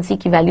आपकी currency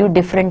की value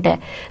different है.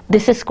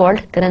 This is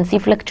called currency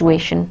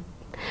fluctuation.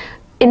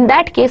 In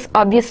that case,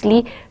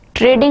 obviously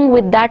trading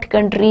with that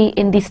country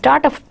in the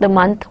start of the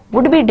month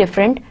would be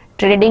different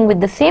trading with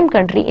the same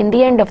country in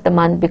the end of the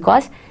month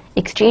because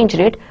exchange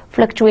rate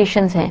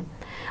fluctuations हैं.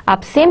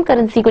 आप same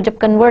currency को जब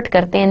convert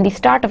करते हैं in the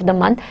start of the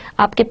month,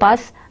 आपके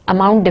पास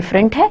amount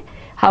different है.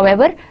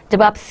 However,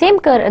 जब आप same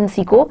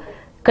currency को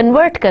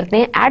convert करते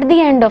हैं at the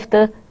end of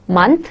the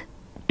month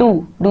to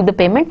do the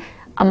payment,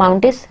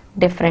 amount is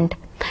different.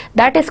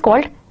 That is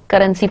called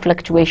currency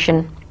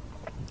fluctuation.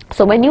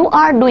 So when you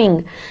are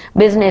doing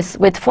business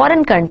with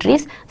foreign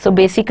countries, so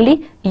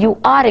basically you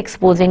are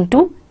exposing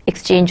to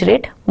exchange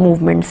rate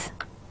movements.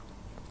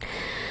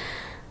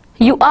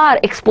 You are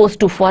exposed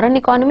to foreign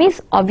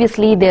economies.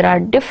 Obviously there are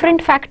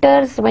different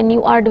factors when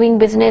you are doing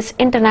business,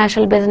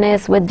 international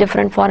business with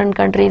different foreign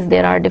countries.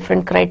 There are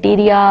different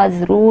criteria,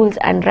 rules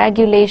and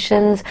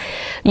regulations.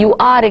 You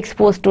are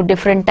exposed to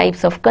different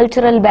types of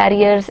cultural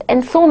barriers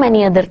and so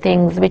many other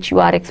things which you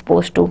are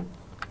exposed to.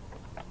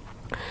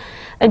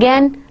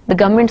 Again, the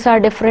governments are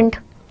different.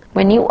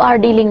 When you are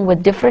dealing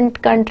with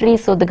different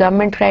countries, so the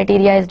government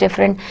criteria is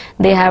different.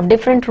 They have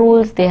different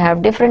rules, they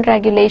have different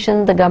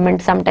regulations. The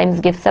government sometimes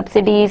gives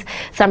subsidies,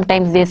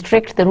 sometimes they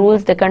strict the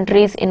rules. The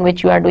countries in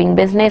which you are doing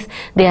business,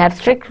 they have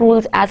strict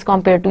rules as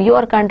compared to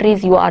your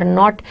countries. You are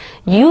not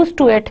used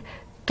to it,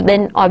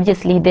 then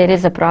obviously there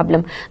is a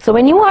problem. So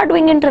when you are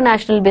doing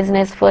international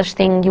business, first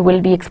thing you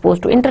will be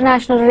exposed to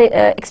international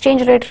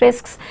exchange rate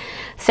risks.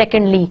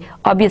 Secondly,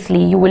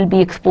 obviously you will be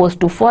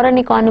exposed to foreign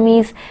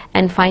economies,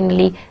 and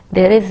finally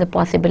there is a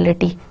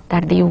possibility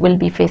that you will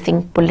be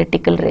facing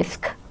political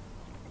risk.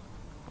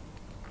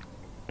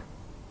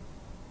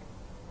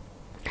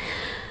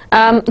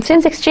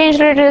 Since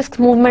exchange rate risk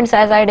movements,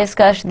 as I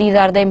discussed, these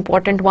are the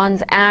important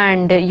ones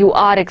and you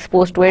are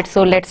exposed to it,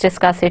 so let's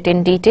discuss it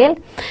in detail.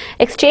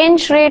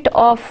 Exchange rate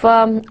of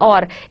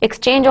or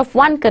exchange of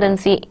one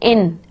currency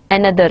in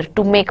another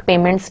to make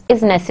payments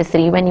is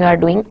necessary when you are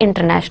doing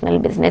international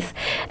business.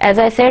 As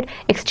I said,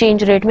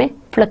 exchange rate में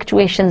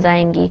fluctuations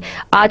आएंगी.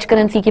 आज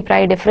currency की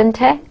price different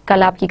है,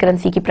 कल आपकी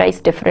currency की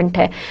price different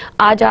है.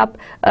 आज आप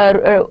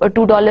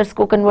 $2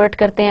 को convert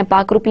करते हैं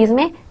पाक रुपीस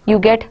में, you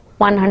get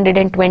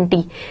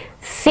 120.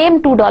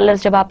 Same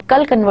 $2 जब आप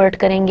कल convert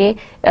करेंगे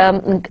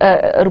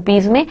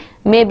रुपीस में,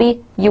 maybe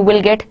you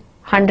will get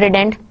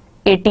 110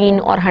 118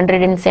 और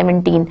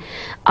 117.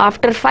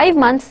 आफ्टर 5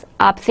 months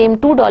आप सेम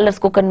 $2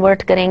 को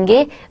कन्वर्ट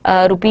करेंगे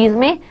रुपीज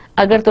में.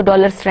 अगर तो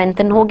डॉलर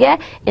स्ट्रेंथन हो गया,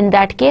 इन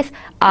दैट केस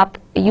आप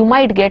यू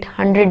माइट गेट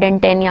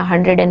 110 या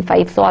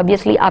 105. सो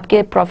ऑब्वियसली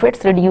आपके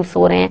प्रॉफिट्स रिड्यूस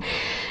हो रहे हैं.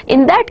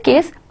 In that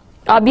case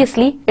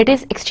obviously it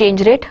is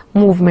exchange rate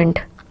movement.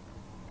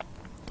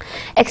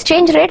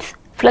 Exchange rates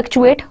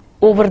fluctuate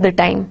over the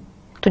time.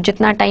 तो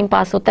जितना टाइम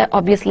पास होता है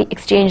ऑब्वियसली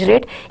एक्सचेंज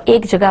रेट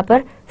एक जगह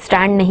पर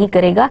स्टैंड नहीं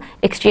करेगा,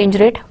 एक्सचेंज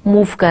रेट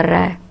मूव कर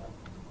रहा है.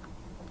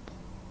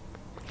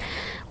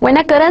 When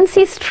a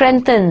currency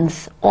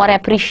strengthens or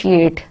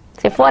appreciate,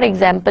 say for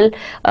example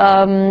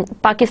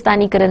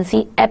Pakistani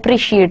currency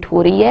appreciate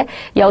हो रही है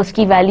या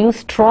उसकी वैल्यू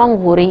स्ट्रांग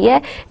हो रही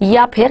है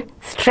या फिर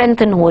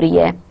strengthen हो रही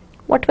है,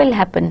 what will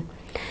happen?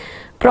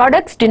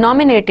 Products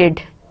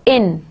denominated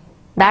in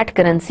that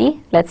currency,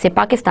 let's say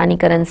Pakistani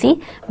currency,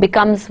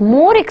 becomes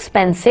more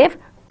expensive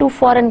to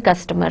foreign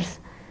customers.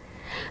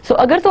 So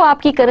अगर तो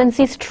आपकी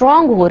करेंसी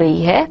स्ट्रांग हो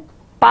रही है,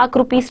 पाक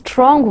रुपी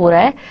स्ट्रांग हो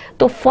रहा है,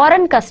 तो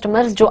फॉरेन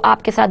कस्टमर्स जो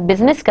आपके साथ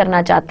बिजनेस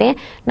करना चाहते हैं,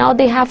 नाउ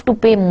दे हैव टू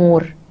पे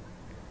मोर.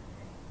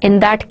 इन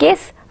दैट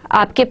केस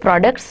आपके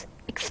प्रोडक्ट्स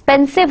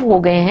एक्सपेंसिव हो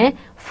गए हैं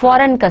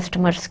फॉरेन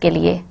कस्टमर्स के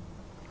लिए.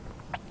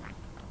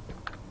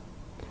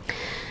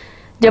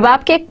 जब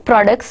आपके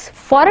प्रोडक्ट्स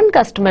फॉरेन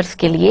कस्टमर्स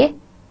के लिए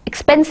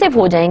एक्सपेंसिव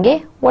हो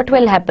जाएंगे, what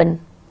will happen?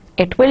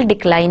 It will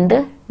decline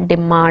the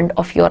demand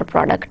of your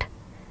product.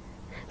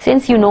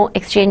 Since you know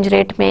exchange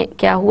rate में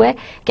क्या हुआ है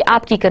कि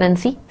आपकी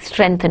करेंसी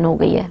स्ट्रेंथन हो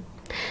गई है.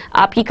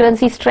 आपकी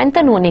करेंसी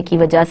स्ट्रेंथन होने की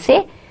वजह से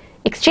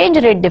एक्सचेंज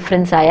रेट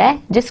डिफरेंस आया है,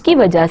 जिसकी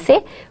वजह से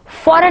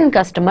फॉरेन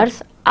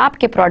कस्टमर्स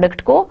आपके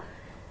प्रोडक्ट को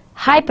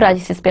हाई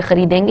प्राइसेस पे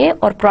खरीदेंगे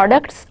और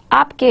प्रोडक्ट्स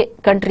आपके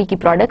कंट्री की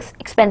प्रोडक्ट्स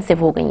एक्सपेंसिव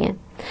हो गई हैं.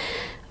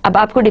 अब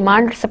आपको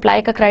डिमांड और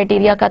सप्लाई का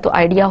क्राइटेरिया का तो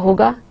आइडिया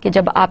होगा कि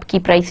जब आपकी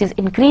प्राइसेस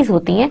इंक्रीज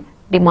होती हैं,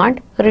 डिमांड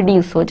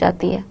रिड्यूस हो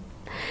जाती है.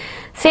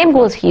 सेम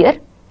गोज हियर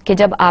कि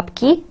जब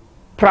आपकी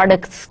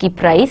प्रोडक्ट्स की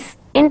प्राइस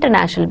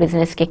इंटरनेशनल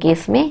बिजनेस के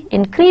केस में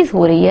इंक्रीज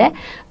हो रही है,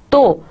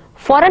 तो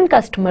फॉरेन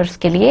कस्टमर्स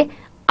के लिए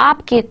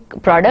आपके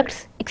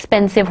प्रोडक्ट्स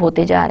एक्सपेंसिव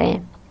होते जा रहे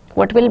हैं.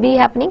 What will be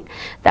happening?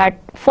 That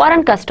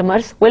foreign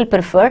customers will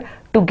prefer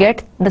to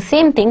get the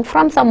same thing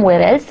from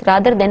somewhere else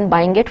rather than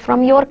buying it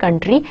from your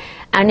country,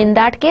 and in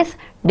that case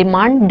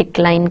demand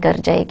decline कर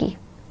जाएगी.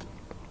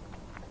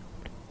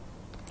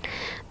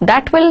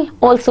 That will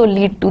also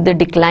lead to the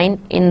decline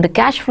in the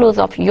cash flows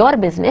of your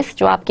business.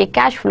 जो आपके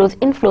cash flows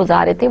inflows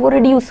आ रहे थे वो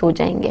reduce हो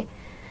जाएंगे.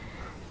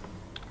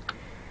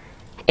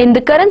 In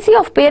the currency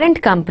of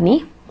parent company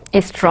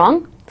is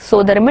strong,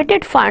 so the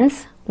remitted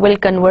funds will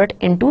convert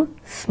into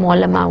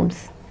small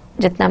amounts.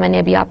 जितना मैंने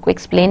अभी आपको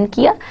explain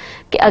किया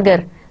कि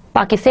अगर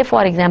Pakistan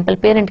for example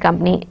parent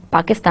company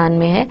Pakistan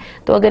में है,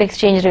 तो अगर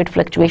एक्सचेंज रेट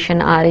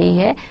फ्लक्चुएशन आ रही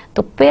है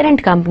तो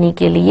पेरेंट कंपनी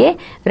के लिए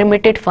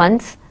रिमिटेड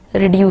फंड्स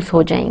रिड्यूस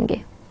हो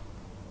जाएंगे.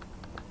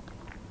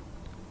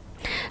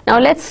 Now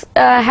let's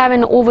have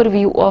an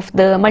overview of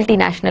the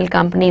multinational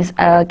companies'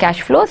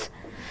 cash flows.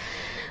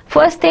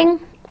 First thing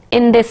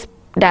in this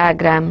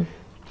diagram,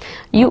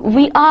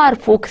 we are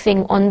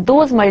focusing on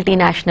those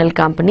multinational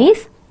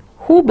companies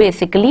who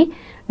basically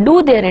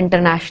do their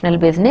international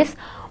business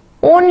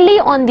only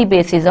on the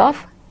basis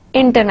of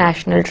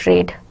international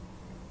trade.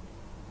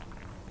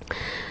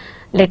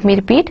 Let me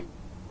repeat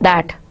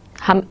that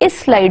हम इस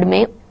slide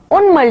में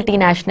उन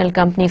multinational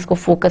companies को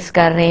focus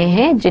कर रहे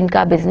हैं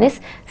जिनका business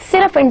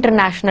सिर्फ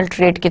इंटरनेशनल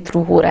ट्रेड के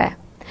थ्रू हो रहा है.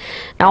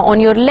 Now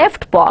on your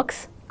left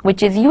box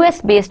which is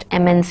US based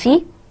MNC,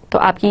 तो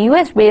आपकी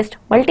यूएस बेस्ड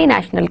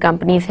मल्टीनेशनल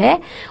कंपनीज है.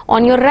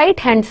 On your right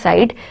hand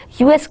side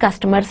US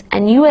customers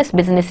and US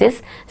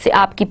businesses से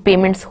आपकी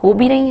पेमेंट्स हो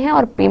भी रही हैं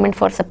और पेमेंट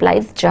फॉर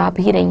सप्लाईज जा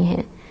भी रही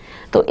हैं.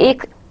 तो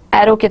एक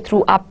एरो के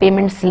थ्रू आप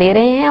पेमेंट्स ले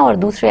रहे हैं और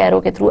दूसरे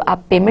एरो के थ्रू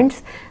आप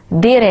पेमेंट्स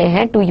दे रहे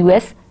हैं to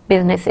US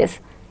businesses.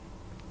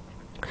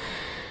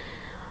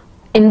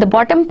 In the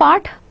bottom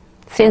part,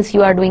 since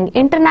you are doing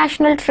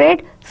international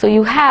trade, so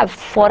you have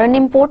foreign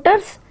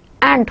importers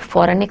and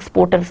foreign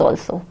exporters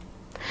also.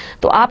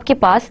 तो आपके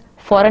पास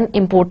foreign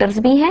importers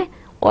भी हैं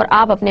और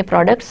आप अपने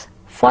products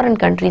foreign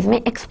countries में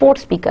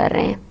exports भी कर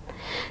रहे हैं.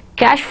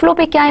 कैश फ्लो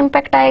पे क्या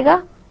इम्पैक्ट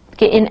आएगा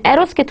कि इन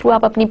एरोस के थ्रू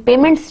आप अपनी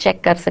पेमेंट्स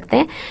चेक कर सकते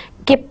हैं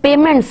कि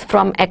पेमेंट्स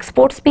फ्रॉम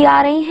एक्सपोर्ट्स भी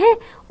आ रही हैं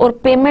और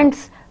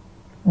पेमेंट्स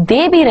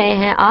दे भी रहे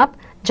हैं आप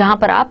जहां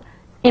पर आप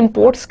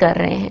इंपोर्ट्स कर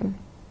रहे हैं.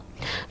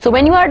 So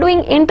when you are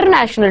doing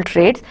international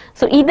trades,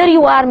 so either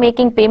you are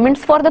making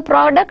payments for the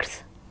products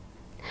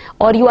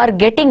or you are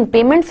getting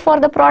payments for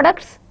the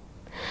products.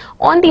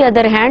 On the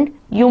other hand,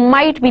 you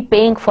might be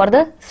paying for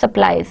the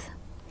supplies.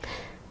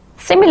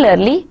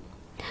 Similarly,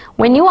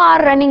 when you are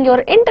running your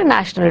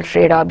international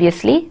trade,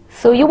 obviously,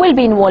 so you will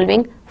be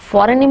involving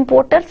foreign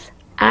importers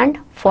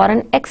and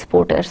foreign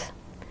exporters.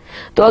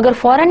 तो अगर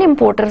foreign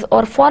importers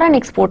और foreign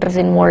exporters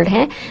involve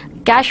हैं,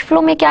 cash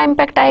flow में क्या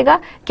impact आएगा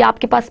कि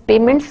आपके पास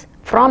payments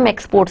from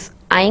exports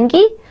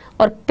आएंगी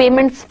और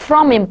पेमेंट्स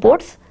फ्रॉम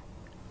इंपोर्ट्स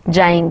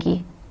जाएंगी.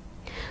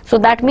 सो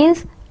दैट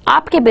मीन्स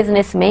आपके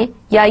बिजनेस में,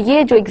 या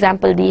ये जो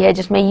एग्जांपल दी है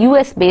जिसमें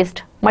US based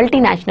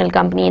multinational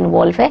company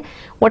involve है,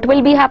 what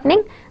will be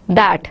happening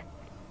that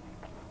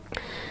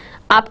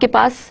आपके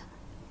पास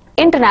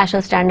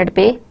इंटरनेशनल स्टैंडर्ड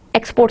पे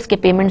एक्सपोर्ट्स के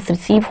पेमेंट्स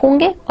रिसीव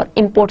होंगे और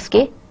इंपोर्ट्स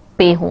के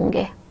पे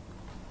होंगे.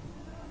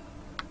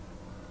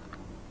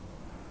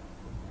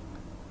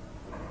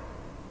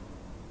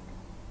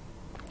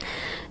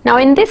 Now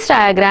in this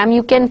diagram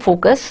you can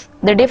focus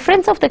the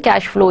difference of the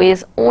cash flow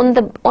is on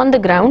the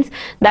grounds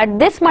that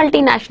this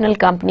multinational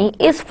company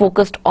is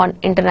focused on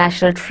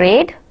international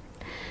trade,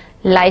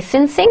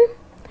 licensing,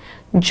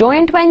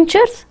 joint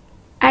ventures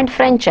and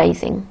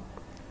franchising.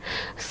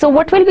 So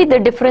what will be the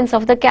difference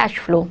of the cash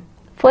flow?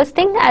 First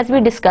thing, as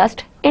we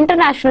discussed,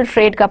 international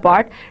trade का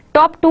part,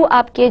 top two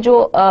आपके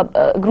जो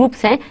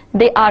groups हैं,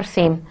 they are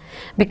same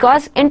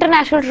because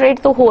international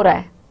trade तो हो रहा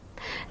है,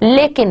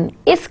 लेकिन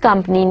इस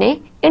कंपनी ने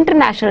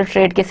इंटरनेशनल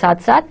ट्रेड के साथ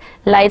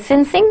साथ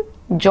लाइसेंसिंग,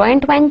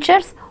 जॉइंट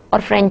वेंचर्स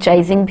और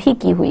फ्रेंचाइजिंग भी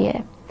की हुई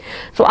है.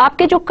 सो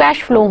आपके जो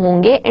कैश फ्लो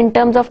होंगे in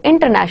terms of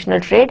international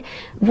trade,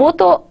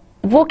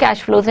 वो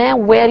कैश फ्लोज हैं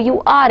where you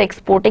are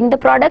exporting the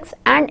products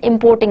and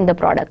importing the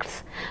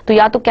products. तो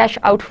या तो कैश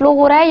आउटफ्लो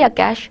हो रहा है या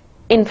कैश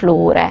इनफ्लो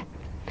हो रहा है.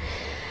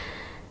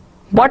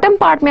 बॉटम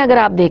पार्ट में अगर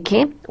आप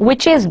देखें,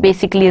 which is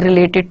basically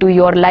related to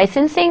your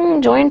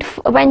licensing, joint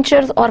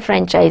ventures or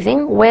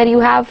franchising, where you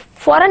have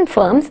foreign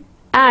firms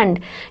and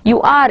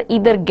you are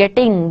either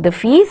getting the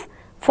fees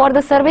for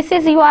the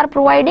services you are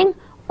providing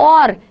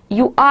or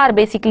you are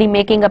basically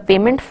making a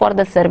payment for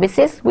the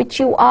services which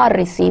you are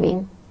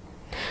receiving.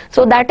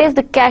 So that is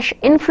the cash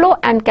inflow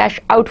and cash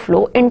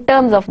outflow in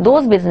terms of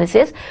those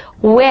businesses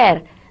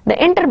where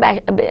the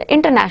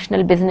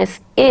international business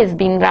is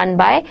being run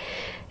by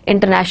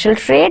international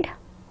trade,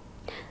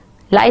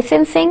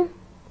 licensing,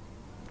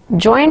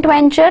 joint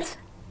ventures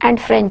and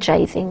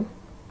franchising.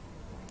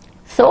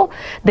 So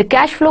the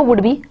cash flow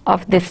would be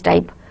of this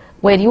type,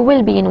 where you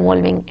will be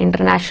involving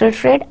international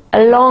trade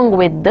along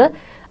with the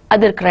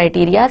other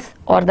criterias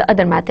or the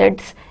other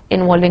methods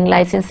involving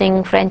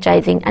licensing,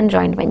 franchising and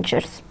joint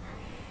ventures.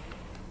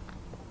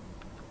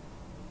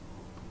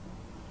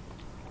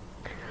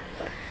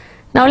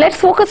 Now let's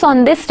focus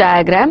on this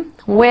diagram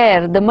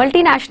where the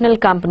multinational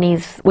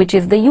companies, which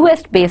is the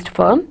US based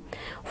firm,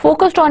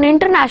 focused on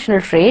international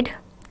trade,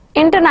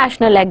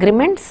 international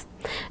agreements.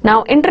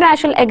 Now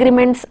international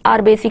agreements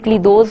are basically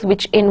those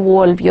which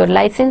involve your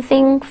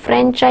licensing,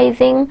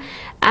 franchising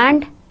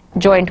and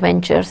joint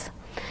ventures.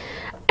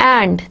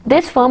 And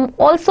this firm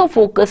also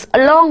focus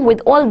along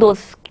with all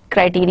those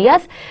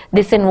criterias,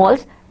 this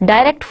involves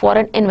direct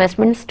foreign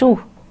investments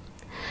too.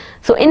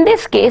 So in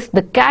this case,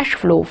 the cash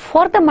flow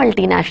for the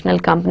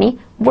multinational company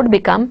would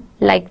become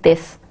like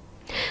this,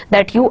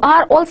 that you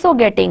are also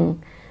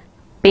getting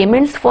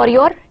payments for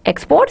your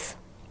exports.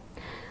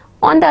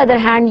 On the other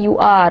hand, you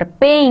are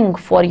paying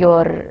for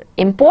your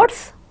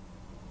imports.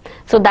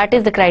 So that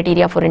is the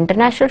criteria for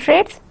international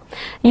trades.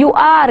 You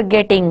are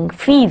getting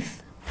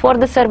fees for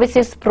the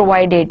services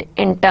provided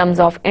in terms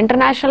of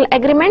international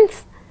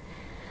agreements.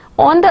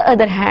 On the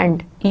other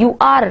hand, you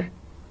are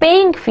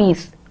paying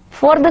fees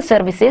for the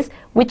services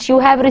which you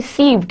have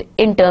received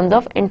in terms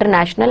of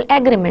international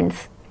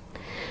agreements.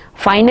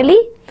 Finally,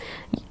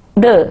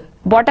 the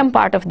bottom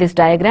part of this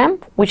diagram,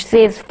 which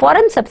says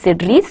foreign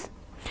subsidiaries,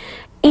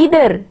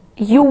 either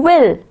you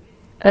will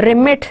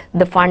remit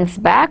the funds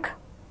back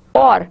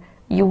or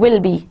you will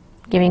be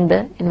giving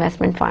the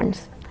investment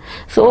funds.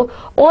 So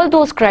all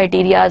those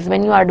criterias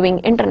when you are doing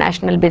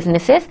international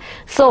businesses,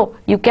 so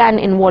you can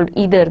involve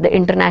either the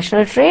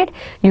international trade,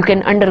 you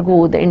can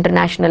undergo the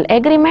international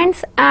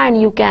agreements and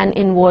you can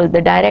involve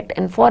the direct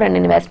and foreign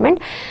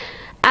investment,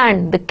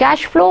 and the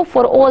cash flow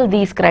for all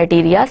these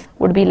criterias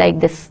would be like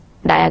this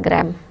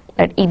diagram,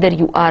 that either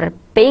you are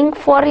paying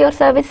for your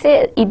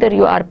services,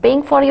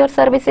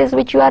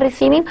 which you are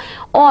receiving,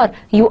 or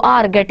you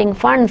are getting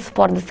funds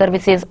for the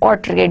services or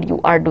trade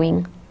you are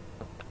doing.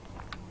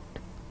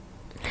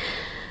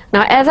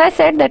 Now, as I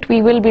said that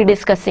we will be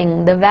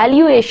discussing the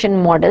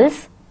valuation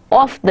models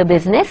of the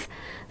business.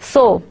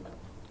 So,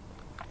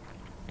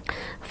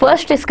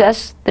 first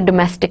discuss the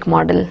domestic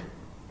model.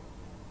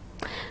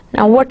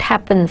 Now, what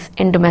happens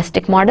in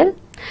domestic model?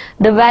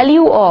 The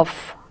value of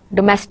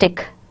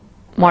domestic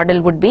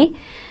model would be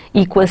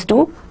equals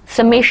to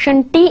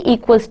summation T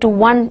equals to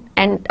 1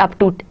 and up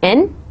to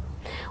n,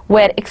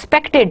 where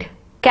expected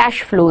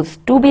cash flows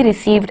to be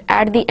received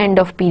at the end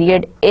of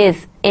period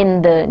is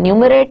in the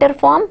numerator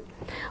form,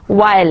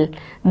 while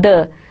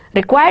the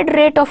required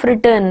rate of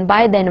return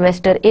by the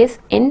investor is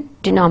in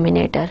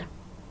denominator.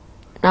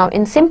 Now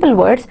in simple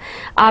words,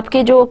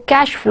 आपके जो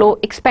cash flow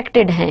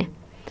expected हैं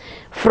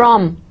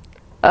from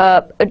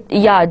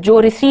या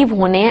जो receive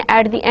होने हैं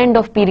at the end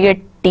of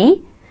period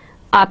T,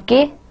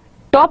 आपके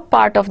top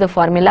part of the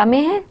formula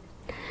में है.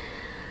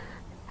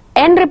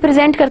 N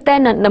represent करता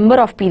है number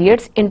of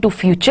periods into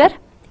future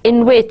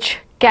in which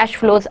cash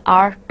flows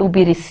are to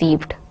be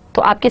received.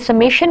 तो आपके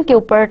समेशन के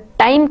ऊपर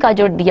टाइम का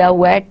जो दिया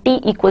हुआ है t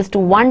equals to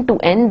 1 to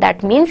n,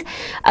 that means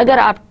अगर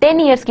आप 10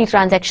 years की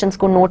transactions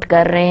को नोट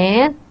कर रहे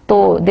हैं तो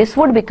this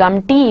would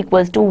become t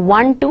equals to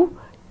 1 to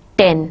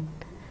 10.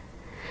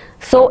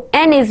 So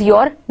n is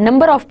your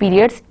number of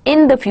periods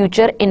in the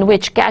future in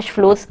which cash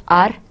flows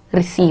are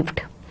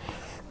received.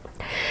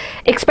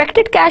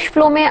 Expected cash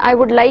flow में I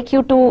would like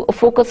you to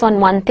focus on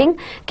one thing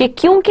कि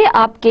क्योंकि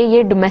आपके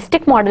ये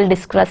domestic model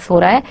discuss हो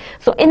रहा है,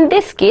 सो in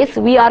this case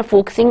we are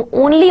focusing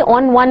only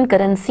on one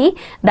currency,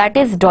 that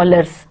is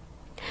dollars.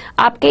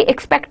 आपके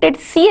expected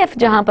CF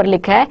जहां पर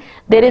लिखा है,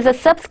 there is a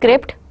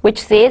subscript which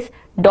says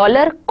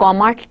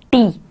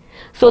 $,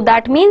 so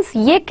that means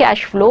ये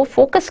कैश फ्लो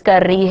फोकस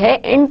कर रही है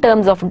in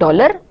terms of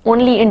dollar,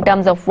 only in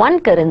terms of one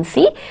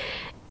currency,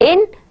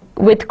 in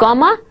with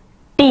comma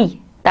T,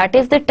 that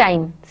is the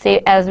time. से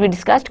as we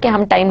discussed कि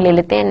हम time ले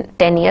लेते हैं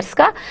 10 years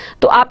का,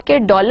 तो आपके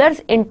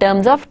dollars in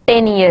terms of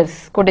 10 years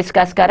को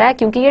डिस्कस कर रहा है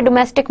क्योंकि ये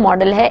डोमेस्टिक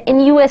मॉडल है इन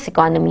US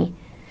इकोनॉमी.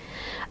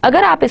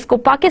 अगर आप इसको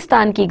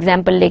पाकिस्तान की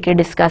एग्जांपल लेके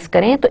डिस्कस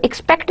करें तो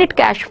एक्सपेक्टेड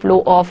कैश फ्लो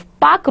ऑफ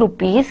पाक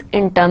rupees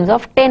in terms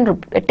of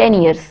 10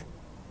 years.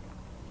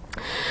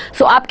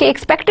 सो आपके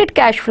एक्सपेक्टेड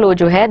कैश फ्लो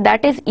जो है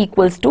that is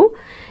equals to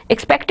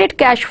expected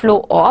cash flow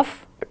of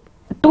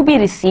to be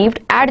received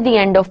at the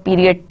end of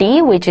period T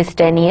which is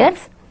 10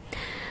 years,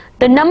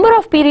 the number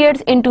of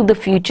periods into the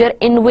future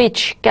in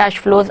which cash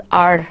flows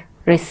are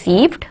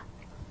received,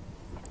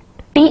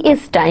 T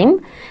is time,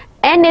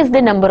 N is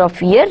the number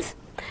of years,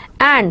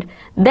 and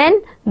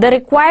then the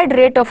required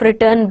rate of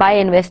return by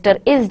investor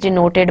is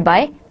denoted by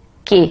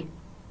K.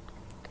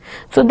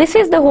 So this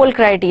is the whole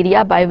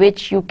criteria by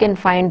which you can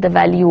find the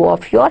value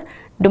of your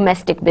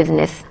domestic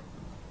business.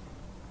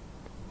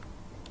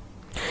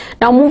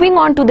 Now moving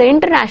on to the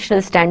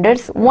international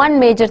standards, one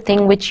major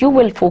thing which you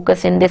will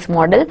focus in this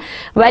model,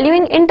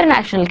 valuing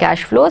international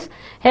cash flows.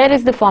 Here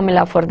is the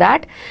formula for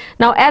that.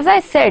 Now as I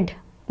said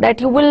that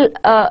you will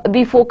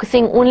be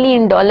focusing only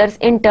in dollars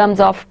in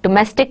terms of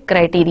domestic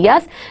criteria.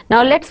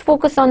 Now let's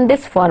focus on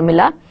this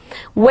formula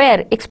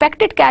where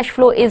expected cash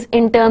flow is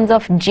in terms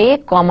of J,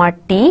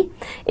 T,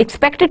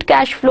 expected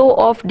cash flow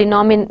of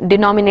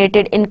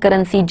denominated in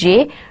currency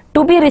J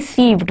to be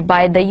received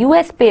by the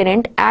US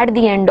parent at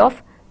the end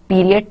of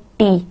period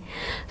T.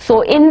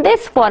 So in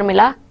this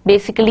formula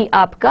basically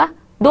आपका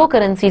दो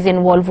currencies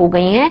involve हो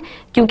गई हैं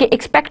क्योंकि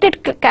expected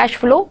cash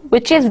flow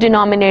which is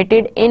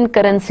denominated in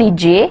currency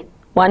J,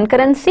 one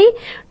currency,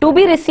 to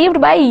be received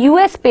by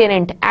US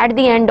parent at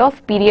the end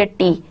of period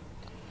T.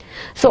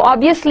 So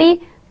obviously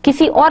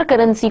किसी और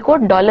currency को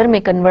dollar में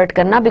कन्वर्ट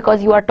करना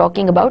because you are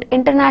talking about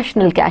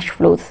international cash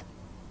flows.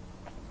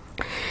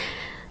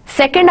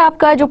 Second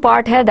आपका जो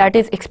part है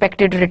that is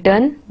expected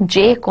return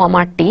J,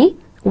 T,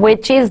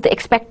 which is the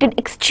expected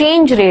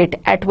exchange rate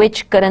at which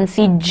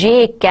currency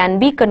J can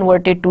be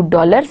converted to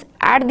dollars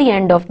at the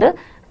end of the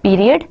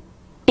period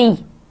T.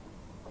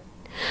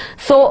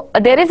 So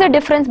there is a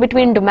difference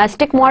between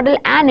domestic model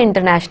and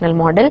international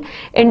model.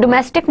 In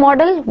domestic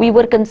model we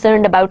were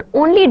concerned about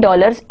only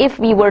dollars if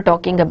we were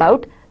talking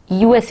about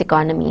US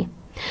economy.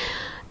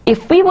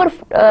 If we were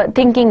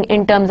thinking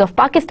in terms of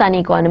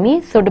Pakistani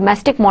economy, so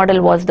domestic model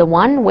was the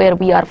one where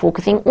we are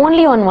focusing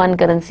only on one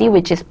currency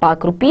which is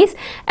Pak rupees,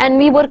 and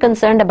we were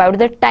concerned about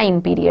the time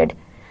period,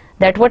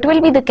 that what will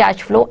be the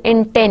cash flow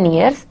in 10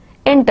 years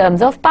in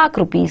terms of Pak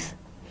rupees.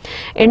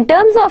 In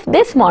terms of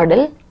this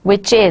model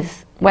which is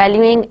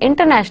valuing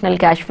international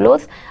cash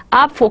flows,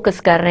 आप focus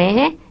कर रहे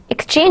हैं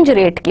exchange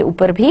rate के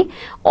ऊपर भी,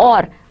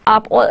 और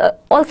आप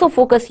also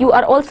focus, you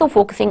are also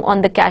focusing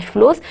on the cash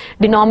flows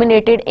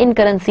denominated in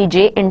currency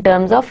J in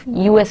terms of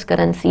US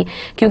currency,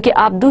 क्योंकि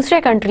आप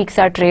दूसरे कंट्री के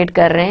साथ ट्रेड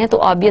कर रहे हैं तो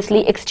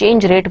obviously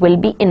exchange rate will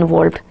be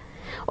involved,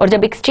 और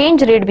जब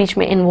एक्सचेंज रेट बीच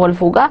में इन्वॉल्व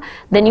होगा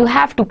then you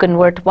have to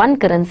convert one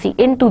currency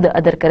into the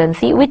other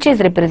currency which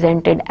is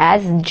represented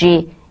as J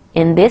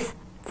in this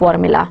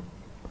formula.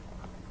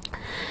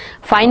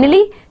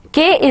 Finally,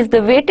 K is the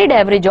weighted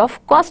average of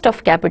cost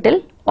of capital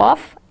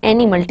of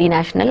any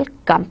multinational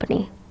company.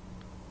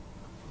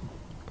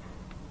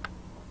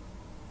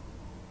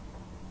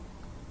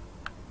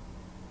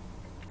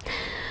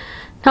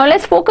 Now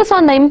let's focus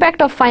on the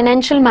impact of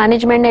financial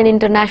management and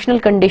international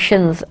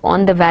conditions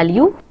on the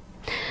value.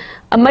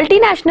 A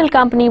multinational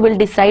company will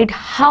decide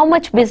how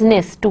much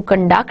business to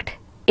conduct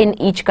in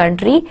each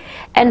country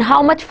and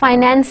how much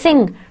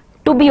financing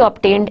to be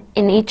obtained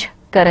in each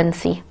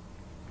currency.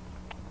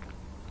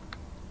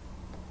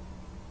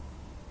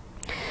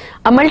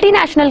 A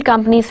multinational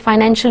company's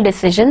financial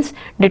decisions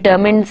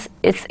determines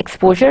its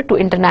exposure to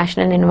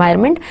international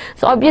environment.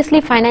 So obviously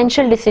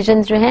financial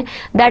decisions जो हैं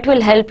that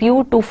will help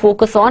you to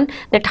focus on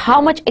that how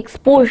much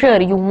exposure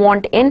you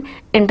want in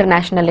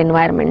international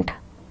environment.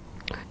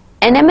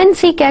 An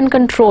MNC can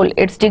control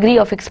its degree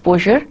of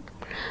exposure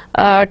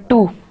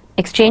to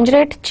exchange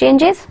rate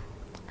changes,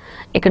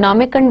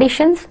 economic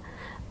conditions,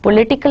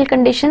 political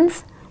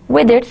conditions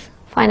with its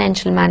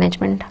financial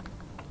management.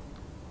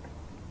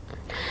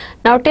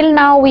 Now till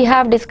now we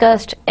have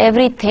discussed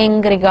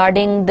everything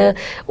regarding the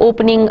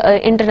opening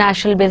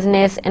international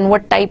business and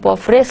what type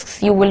of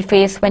risks you will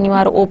face when you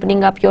are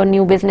opening up your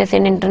new business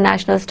in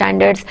international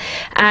standards,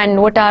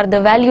 and what are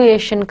the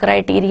valuation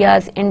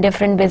criterias in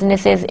different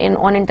businesses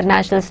on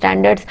international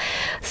standards.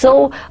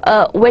 So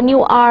when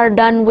you are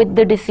done with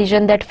the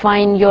decision that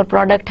fine, your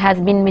product has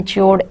been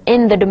matured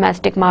in the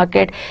domestic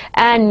market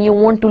and you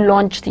want to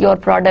launch your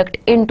product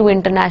into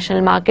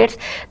international markets,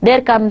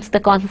 there comes the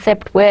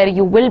concept where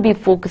you will be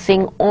focusing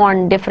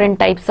on different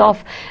types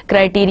of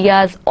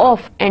criterias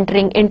of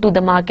entering into the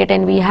market,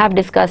 and we have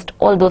discussed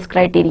all those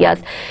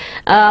criterias.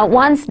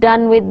 Once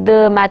done with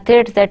the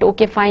methods that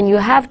okay fine, you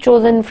have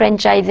chosen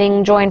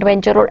franchising, joint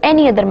venture or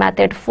any other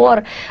method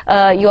for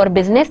your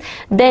business,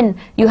 then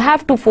you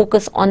have to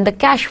focus on the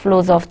cash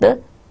flows of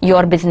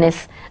your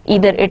business,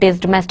 either it is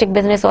domestic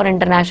business or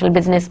international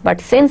business. But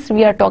since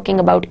we are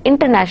talking about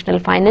international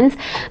finance,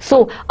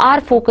 so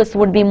our focus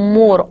would be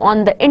more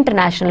on the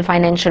international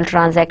financial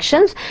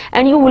transactions,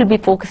 and you will be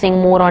focusing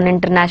more on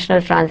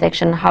international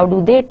transaction, how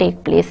do they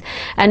take place.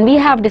 And we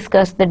have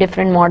discussed the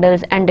different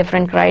models and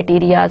different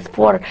criterias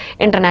for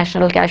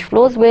international cash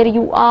flows, where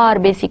you are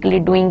basically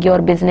doing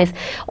your business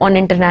on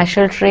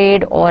international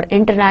trade or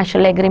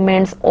international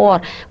agreements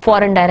or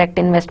foreign direct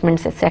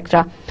investments,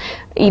 etc.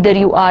 Either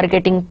you are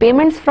getting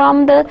payments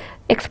from the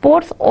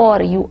exports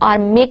or you are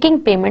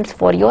making payments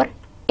for your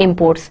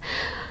imports.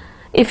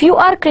 If you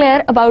are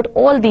clear about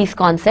all these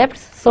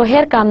concepts, so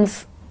here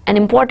comes an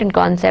important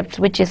concept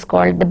which is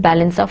called the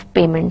balance of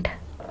payment.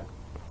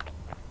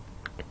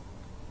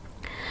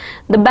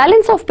 The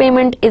balance of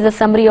payment is a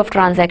summary of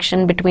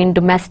transaction between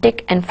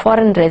domestic and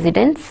foreign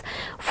residents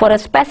for a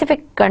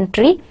specific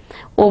country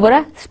over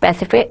a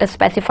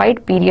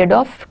specified period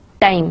of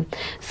time.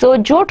 सो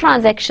जो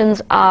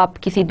transactions आप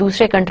किसी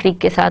दूसरे country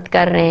के साथ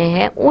कर रहे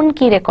हैं,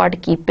 उनकी record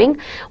keeping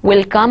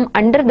will come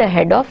under the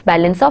head of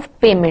balance of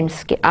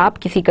payments, कि आप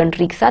किसी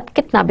कंट्री के साथ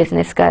कितना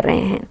बिजनेस कर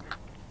रहे हैं.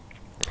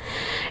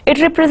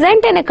 It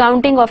represents an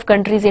accounting of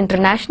countries'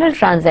 international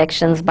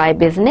transactions by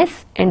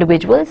business,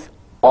 individuals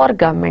और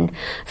गवर्नमेंट.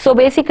 सो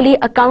बेसिकली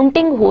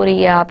अकाउंटिंग हो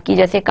रही है आपकी,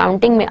 जैसे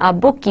अकाउंटिंग में आप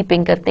बुक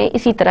कीपिंग करते हैं,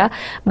 इसी तरह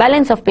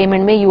बैलेंस ऑफ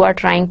पेमेंट में you are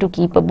trying to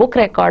keep a book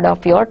record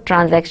of your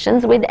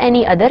transactions with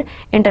any other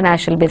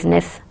international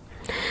business.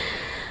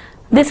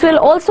 This will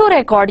also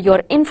record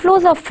your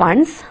inflows of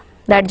funds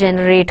that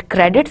generate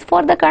credits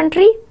for the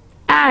country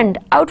and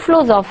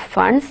outflows of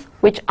funds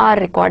which are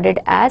recorded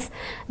as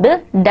the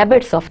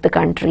debits of the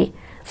country.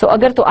 सो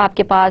अगर तो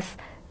आपके पास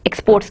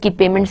exports की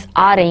payments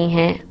आ रही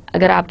हैं,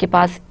 अगर आपके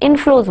पास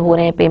inflows हो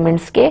रहे हैं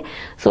पेमेंट्स के,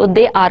 सो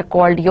they are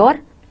called your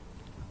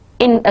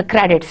in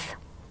credits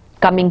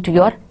coming to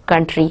your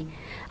country.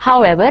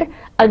 However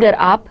अगर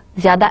आप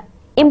ज्यादा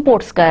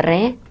इंपोर्ट्स कर रहे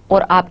हैं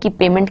और आपकी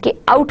पेमेंट के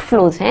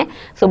आउटफ्लोज हैं,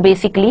 so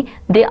basically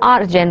they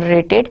are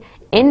generated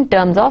in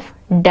terms of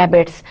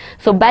debits.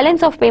 So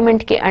balance of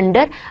payment के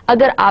अंडर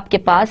अगर आपके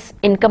पास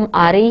इनकम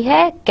आ रही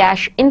है,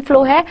 कैश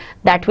इनफ्लो है,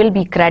 दैट विल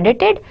बी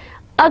क्रेडिटेड.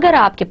 अगर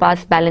आपके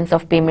पास बैलेंस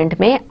ऑफ पेमेंट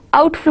में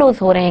आउटफ्लोज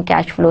हो रहे हैं,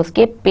 कैश फ्लोज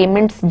के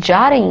पेमेंट्स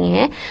जा रही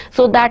हैं,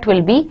 so that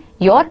will be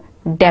your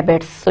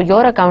debits. So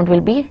your account will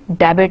be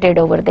debited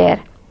over there.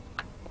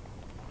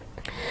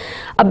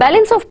 A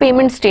balance of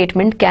payment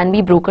statement can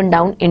be broken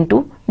down into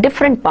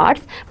different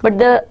parts, but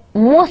the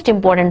most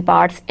important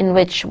parts in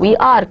which we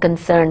are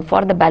concerned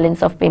for the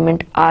balance of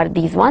payment are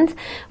these ones.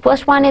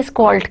 First one is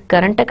called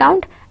current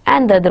account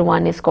and the other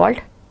one is called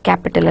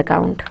capital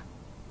account.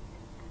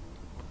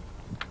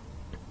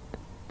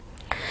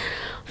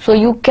 So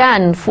you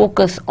can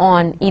focus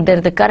on either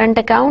the current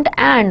account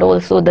and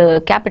also the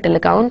capital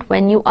account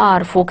when you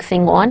are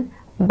focusing on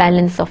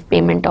balance of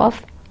payment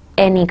of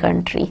any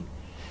country.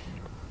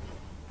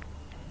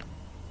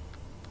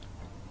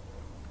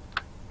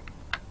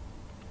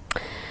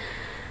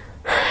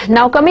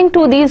 Now coming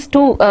to these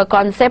two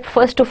concepts,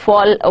 first of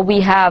all we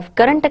have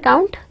current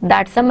account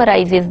that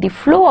summarizes the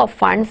flow of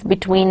funds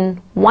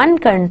between one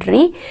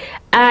country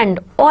and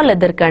all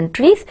other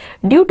countries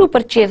due to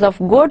purchase of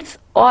goods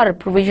or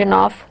provision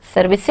of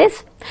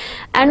services,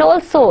 and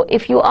also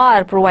if you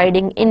are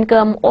providing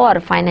income or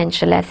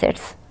financial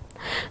assets.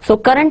 So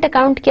current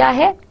account क्या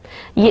है?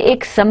 ये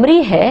एक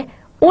summary है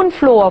उन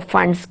flow of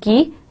funds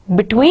की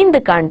between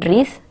the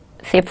countries.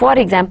 से for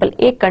example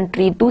एक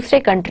country दूसरे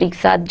कंट्री के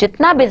साथ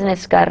जितना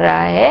बिजनेस कर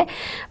रहा है,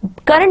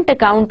 करंट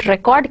अकाउंट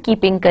रिकॉर्ड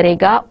कीपिंग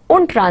करेगा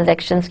उन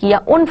ट्रांजैक्शंस की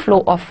या उन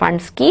फ्लो ऑफ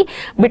फंड्स की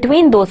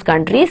बिटवीन दोज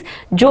कंट्रीज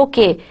जो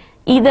कि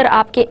इधर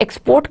आपके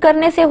एक्सपोर्ट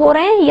करने से हो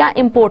रहे हैं या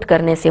इंपोर्ट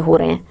करने से हो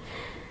रहे हैं.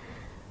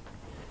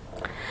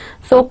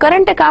 सो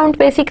करंट अकाउंट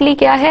बेसिकली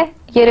क्या है?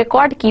 ये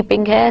रिकॉर्ड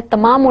कीपिंग है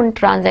तमाम उन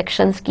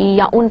ट्रांजैक्शंस की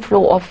या उन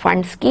फ्लो ऑफ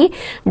फंड्स की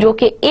जो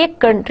कि एक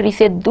कंट्री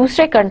से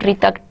दूसरे कंट्री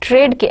तक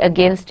ट्रेड के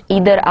अगेंस्ट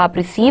इधर आप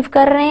रिसीव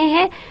कर रहे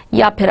हैं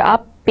या फिर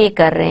आप पे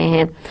कर रहे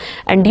हैं,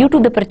 and due to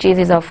the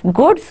purchases of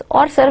goods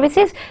और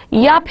सर्विसेज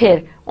या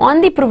फिर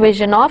on the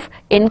provision of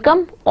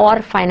income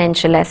और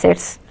फाइनेंशियल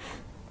एसेट्स.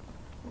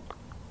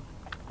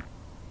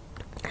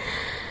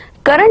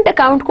 करंट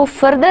अकाउंट को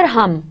फर्दर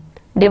हम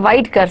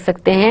डिवाइड कर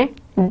सकते हैं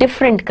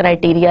डिफरेंट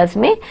क्राइटेरियाज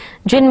में,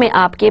 जिनमें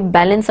आपके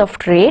balance of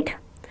trade,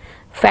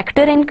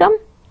 factor income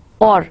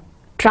और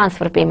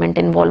ट्रांसफर पेमेंट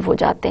इन्वॉल्व हो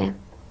जाते हैं.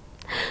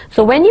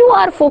 So when you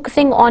are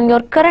focusing on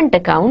your current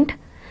account,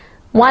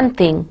 one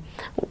thing,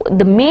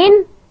 the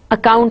main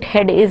account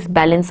head is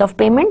balance of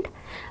payment.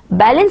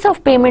 Balance of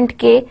payment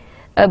के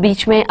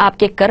बीच में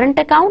आपके करंट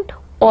अकाउंट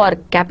और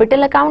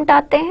capital account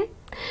आते हैं.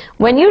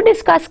 When you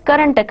discuss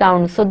current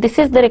account, so this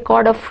is the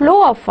record of flow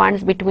of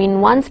funds between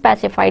one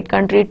specified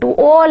country to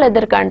all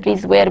other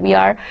countries where we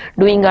are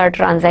doing our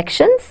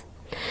transactions.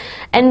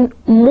 And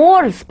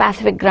more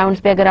specific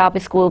grounds पे अगर आप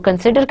इसको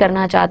consider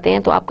करना चाहते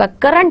हैं तो आपका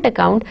current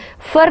account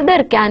further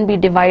can be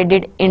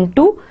divided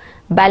into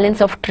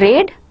balance of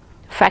trade,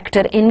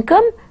 factor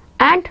income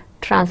and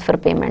transfer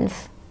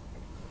payments.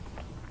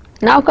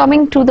 Now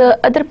coming to the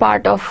other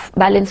part of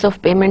balance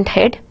of payment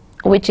head,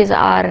 which is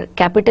our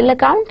capital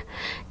account.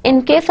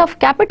 In case of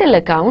capital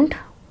account,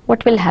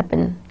 what will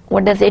happen?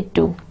 What does it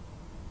do?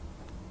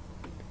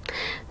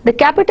 The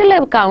capital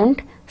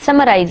account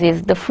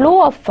summarizes the flow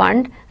of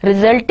fund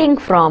resulting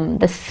from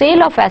the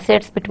sale of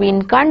assets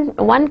between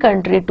one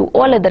country to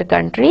all other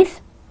countries,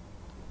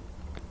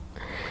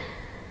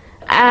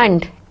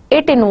 and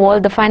it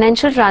involves the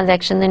financial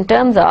transactions in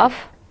terms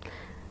of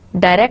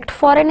direct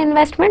foreign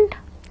investment,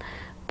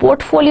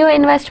 portfolio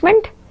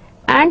investment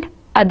and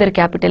other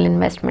capital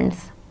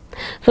investments.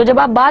 So जब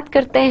आप बात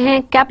करते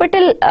हैं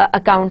capital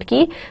account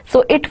की,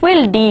 so it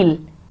will deal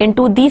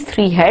into these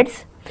three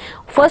heads.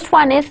 First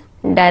one is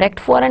direct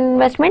foreign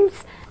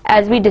investments,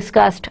 as we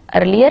discussed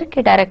earlier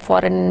कि direct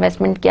foreign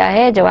investment क्या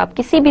है. जब आप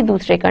किसी भी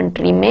दूसरे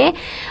कंट्री में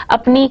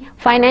अपनी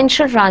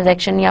फाइनेंशियल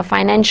ट्रांजैक्शन या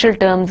फाइनेंशियल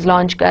टर्म्स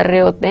लॉन्च कर रहे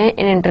होते हैं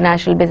in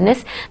international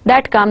business,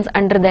 that comes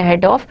under the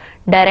head of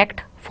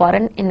direct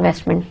foreign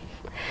investment.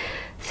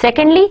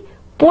 Secondly,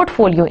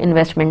 portfolio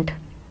investment.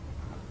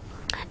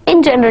 In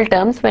general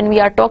terms, when we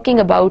are talking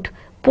about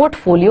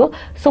portfolio,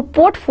 so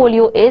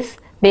portfolio is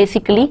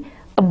basically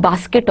a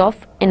basket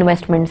of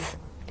investments.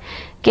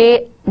 के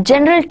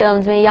general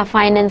terms में या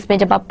finance में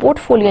जब आप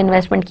portfolio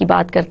investment की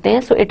बात करते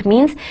हैं, so it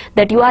means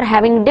that you are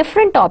having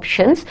different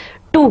options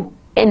to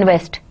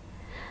invest.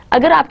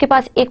 अगर आपके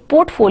पास एक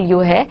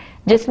portfolio है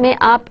जिसमें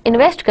आप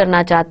invest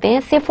करना चाहते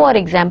हैं, say for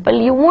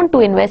example you want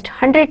to invest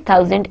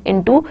 100,000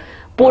 into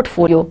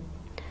portfolio,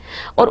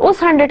 और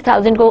उस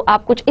 100,000 को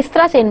आप कुछ इस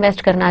तरह से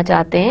इन्वेस्ट करना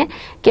चाहते हैं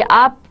कि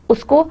आप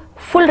उसको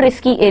फुल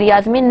रिस्की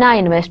एरियाज में ना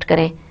इन्वेस्ट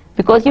करें,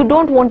 because you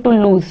don't want to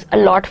lose a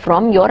lot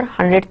from your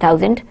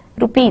 100,000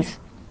 rupees.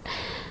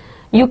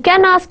 You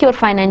can ask your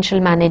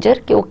financial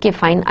manager कि okay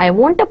fine, I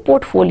want a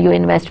portfolio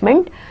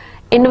investment,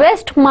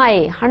 invest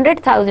my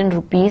 100,000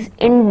 rupees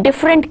in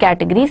different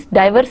categories,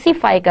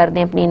 diversify कर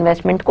दें अपनी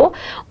investment को,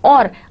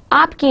 और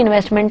आपकी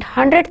investment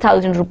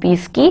 100,000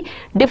 rupees की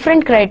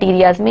different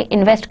criterias में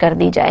invest कर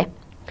दी जाए.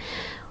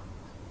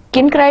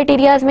 किन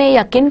क्राइटेरियाज में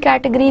या किन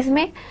कैटेगरीज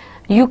में?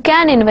 You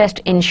can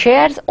invest in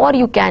shares और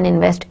you can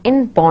invest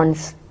in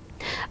bonds.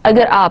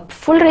 अगर आप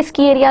फुल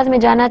रिस्की एरियाज में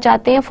जाना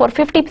चाहते हैं for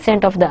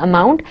 50% of the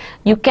amount,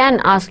 you can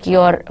ask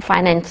your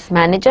finance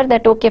manager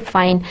that okay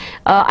fine,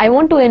 I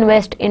want to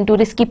invest into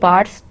risky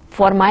parts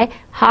for my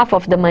half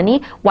of the money,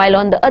 while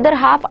on the other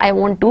half I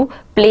want to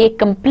play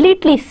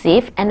completely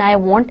safe and I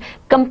want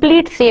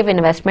complete safe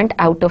investment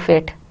out of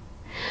it.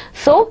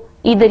 So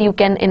either you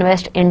can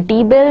invest in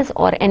T-bills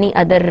or any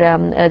other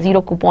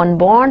zero coupon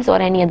bonds or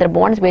any other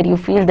bonds where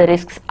you feel the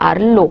risks are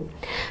low.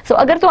 So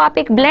अगर तो आप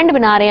एक blend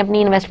बना रहे हैं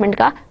अपनी investment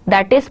का,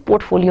 that is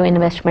portfolio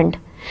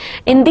investment.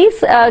 In these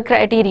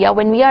criteria,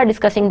 when we are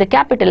discussing the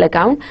capital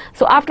account,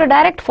 so after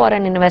direct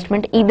foreign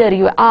investment, either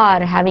you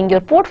are having your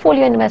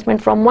portfolio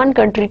investment from one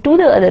country to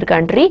the other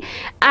country,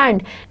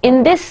 and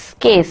in this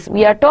case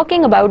we are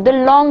talking about the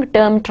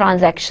long-term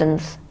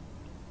transactions.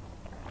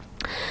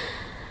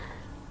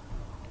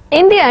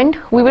 In the end,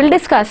 we will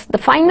discuss the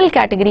final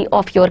category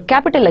of your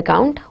capital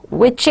account,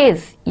 which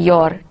is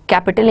your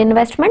capital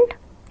investment.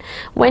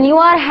 When you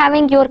are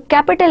having your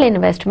capital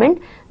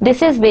investment,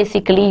 this is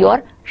basically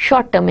your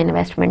short-term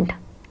investment.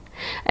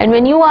 And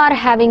when you are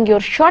having your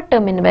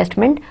short-term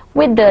investment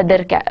with the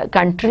other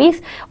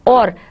countries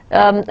or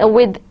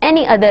with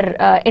any other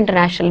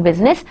international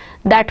business,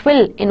 that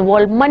will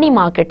involve money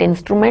market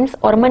instruments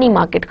or money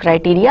market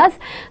criteria.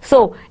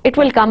 So it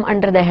will come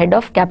under the head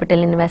of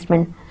capital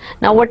investment.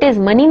 Now what is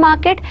money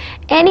market?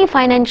 Any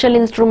financial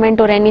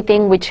instrument or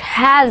anything which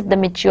has the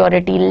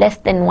maturity less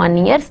than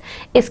 1 year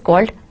is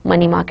called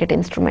money market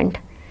instrument.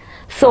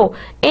 So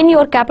in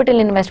your capital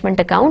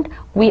investment account,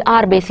 we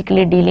are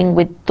basically dealing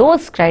with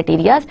those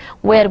criteria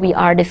where we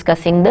are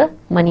discussing the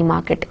money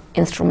market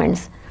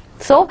instruments.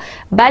 So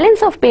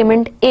balance of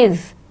payment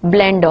is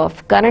blend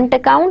of current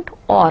account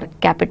or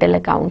capital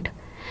account.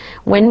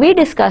 When we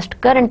discussed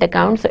current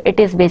account, so it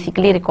is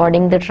basically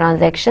recording the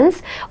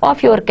transactions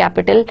of your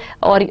capital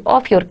or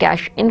of your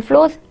cash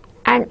inflows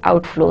and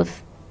outflows.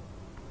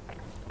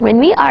 When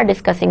we are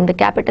discussing the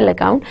capital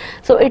account,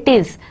 so it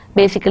is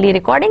basically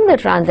recording the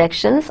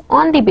transactions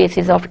on the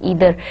basis of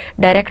either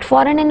direct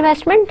foreign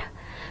investment,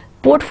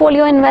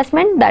 portfolio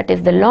investment, that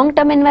is the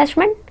long-term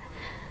investment,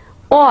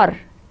 or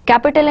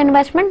capital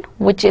investment,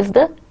 which is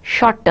the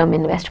short-term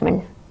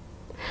investment.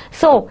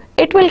 So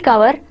it will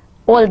cover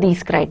all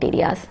these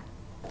criteria.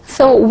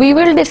 So we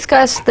will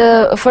discuss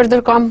the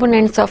further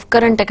components of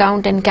current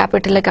account and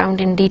capital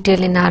account in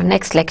detail in our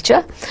next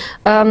lecture.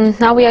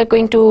 Now we are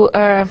going to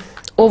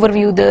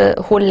overview the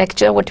whole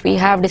lecture, what we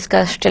have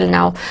discussed till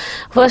now.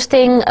 First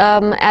thing,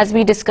 as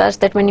we discussed,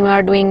 that when you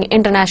are doing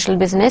international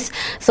business,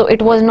 so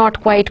it was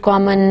not quite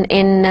common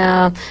in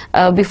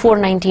before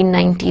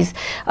 1990s.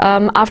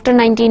 After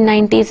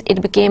 1990s,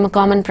 it became a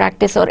common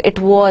practice, or it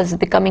was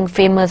becoming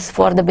famous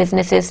for the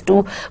businesses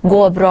to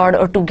go abroad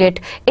or to get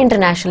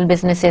international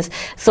businesses.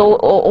 So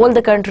all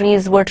the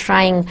countries were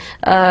trying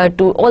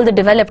all the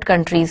developed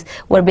countries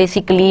were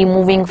basically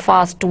moving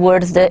fast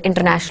towards the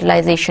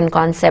internationalization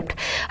concept.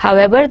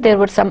 However, there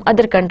were some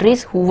other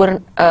countries who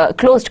were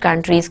closed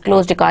countries,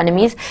 closed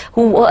economies,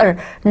 who were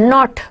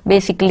not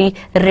basically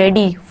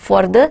ready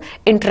for the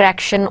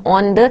interaction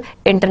on the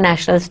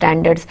international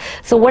standards.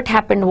 So what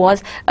happened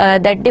was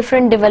that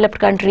different developed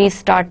countries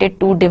started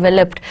to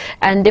develop,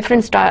 and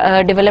different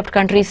developed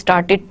countries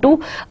started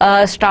to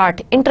start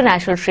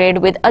international trade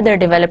with other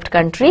developed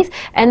countries,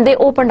 and they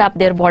opened up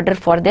their border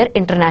for their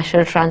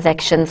international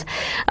transactions.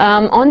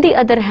 On the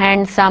other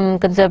hand, some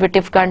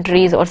conservative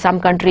countries or some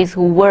countries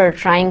who were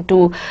trying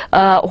to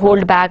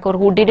hold back, or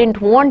who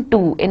didn't want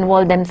to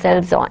involve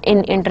themselves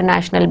in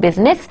international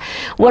business,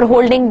 were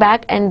holding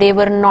back, and they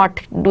were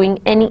not doing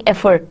any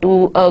effort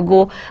to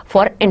go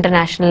for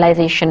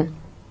internationalization.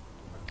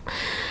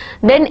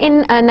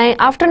 Then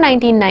after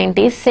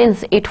 1990s,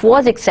 since it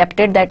was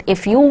accepted that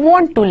if you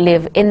want to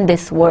live in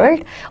this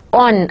world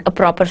on a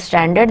proper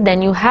standard,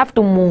 then you have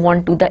to move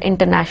on to the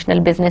international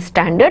business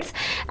standards,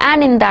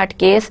 and in that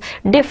case,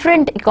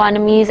 different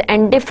economies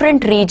and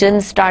different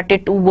regions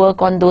started to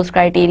work on those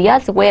criteria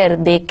where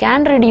they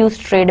can reduce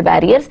trade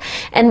barriers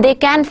and they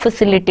can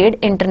facilitate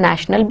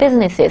international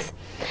businesses.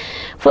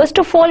 First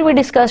of all, we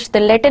discussed the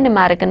Latin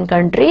American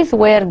countries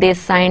where they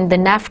signed the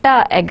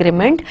NAFTA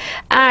agreement,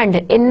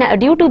 and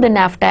due to the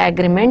NAFTA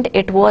agreement,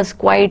 it was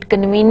quite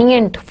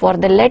convenient for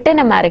the Latin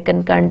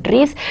American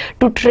countries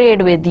to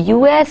trade with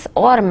US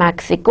or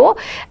Mexico,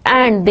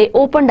 and they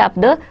opened up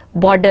the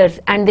borders,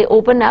 and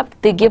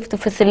they give the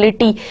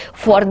facility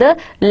for the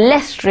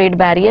less trade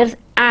barriers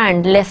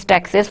and less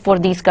taxes for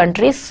these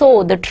countries,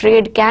 so the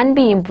trade can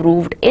be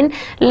improved in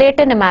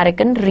Latin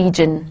American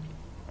region.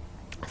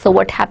 So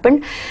what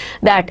happened,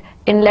 that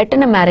in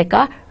Latin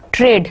America,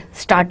 trade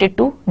started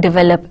to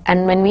develop,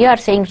 and when we are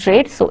saying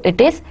trade, so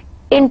it is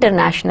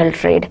international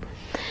trade.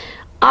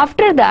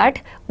 After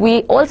that,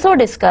 we also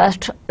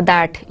discussed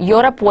that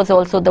Europe was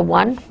also the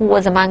one who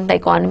was among the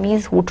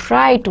economies who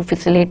tried to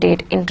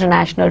facilitate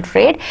international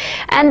trade,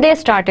 and they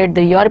started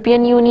the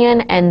European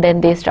Union, and then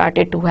they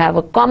started to have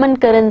a common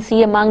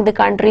currency among the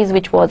countries,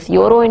 which was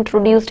Euro,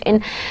 introduced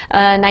in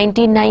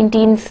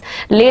 1990s,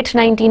 late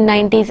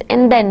 1990s,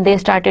 and then they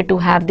started to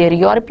have their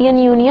European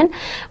Union.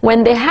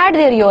 When they had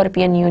their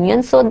European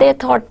Union, so they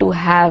thought to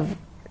have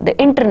the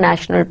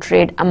international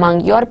trade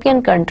among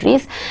European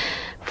countries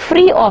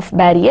free of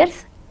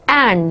barriers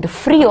and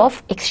free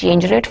of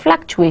exchange rate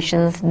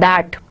fluctuations,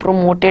 that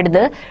promoted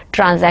the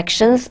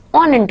transactions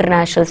on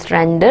international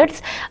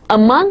standards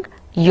among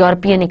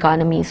European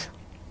economies.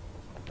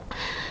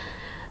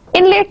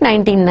 In late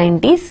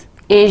 1990s,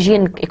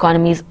 Asian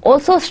economies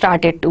also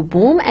started to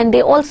boom, and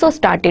they also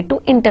started to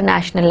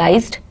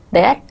internationalize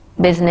their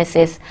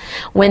businesses.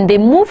 When they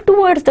moved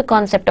towards the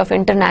concept of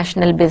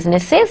international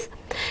businesses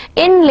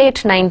in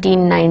late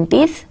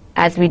 1990s,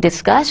 as we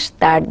discussed,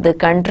 that the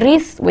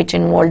countries which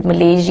involved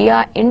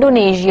Malaysia,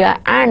 Indonesia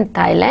and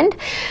Thailand,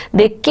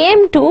 they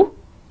came to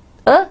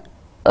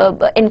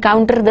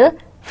encounter the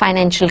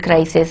financial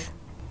crisis.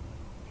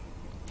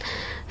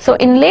 So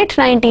in late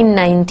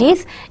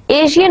 1990s,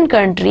 Asian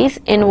countries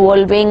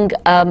involving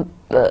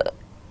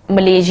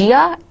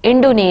Malaysia,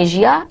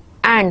 Indonesia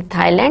and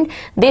Thailand,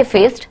 they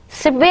faced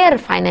severe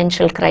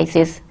financial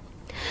crisis.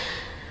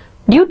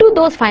 Due to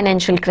those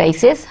financial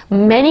crises,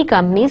 many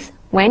companies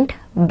went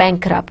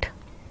bankrupt.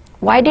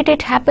 Why did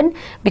it happen?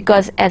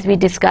 Because as we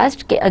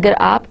discussed कि अगर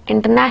आप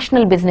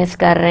international business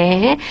कर रहे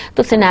हैं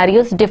तो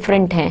scenarios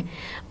different हैं.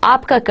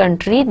 आपका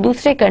country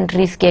दूसरे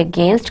countries के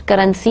against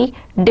currency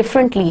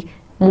differently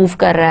move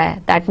कर रहा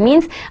है. That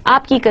means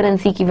आपकी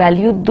currency की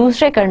value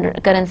दूसरे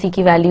currency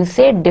की value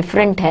से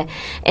different है.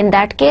 In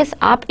that case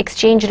आप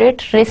exchange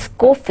rate risk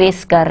को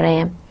face कर रहे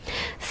हैं.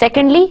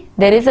 Secondly,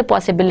 there is a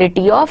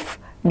possibility of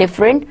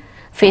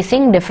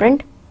facing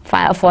different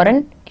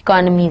foreign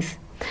economies.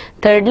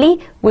 Thirdly,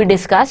 we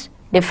discussed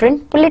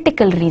different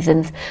political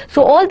reasons.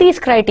 So all these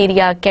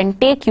criteria can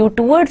take you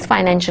towards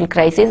financial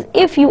crisis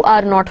if you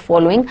are not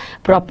following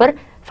proper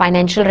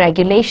financial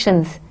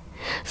regulations.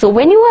 So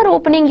when you are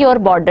opening your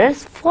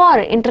borders for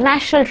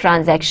international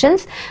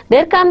transactions,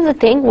 there comes a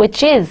thing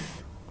which is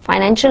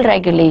financial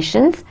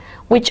regulations,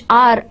 which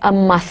are a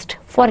must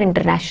for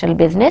international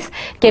business.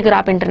 कि अगर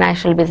आप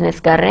international business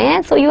कर रहे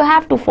हैं, so you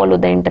have to follow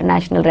the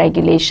international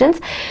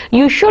regulations.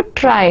 You should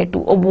try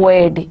to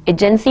avoid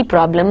agency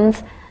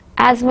problems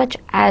as much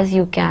as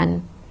you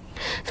can.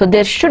 So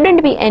there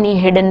shouldn't be any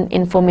hidden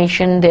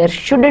information, there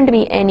shouldn't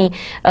be any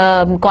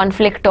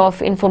conflict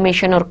of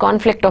information or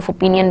conflict of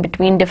opinion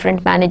between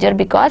different managers,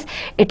 because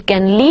it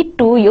can lead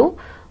to you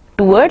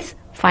towards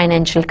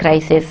financial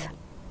crisis.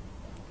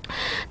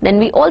 Then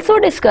we also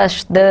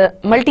discussed the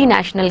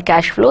multinational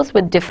cash flows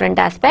with different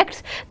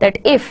aspects, that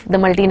if the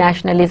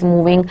multinational is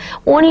moving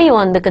only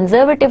on the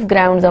conservative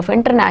grounds of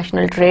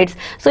international trades,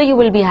 so you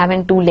will be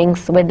having two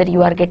links, whether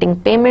you are getting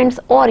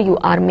payments or you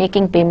are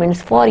making payments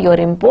for your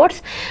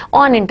imports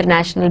on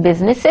international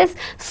businesses.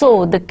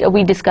 So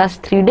we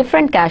discussed three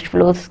different cash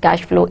flows: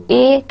 cash flow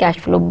A, cash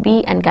flow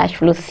B and cash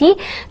flow C.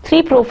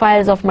 Three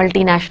profiles of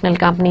multinational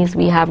companies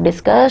we have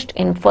discussed.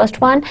 In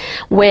first one,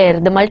 where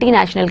the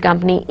multinational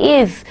company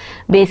is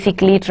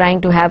basically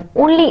trying to have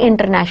only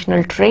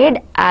international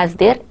trade as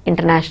their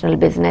international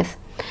business.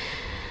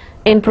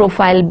 In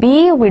profile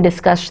B, we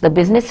discussed the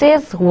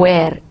businesses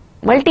where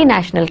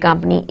multinational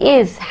company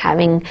is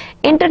having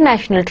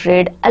international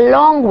trade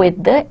along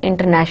with the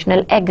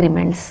international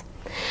agreements.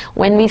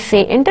 When we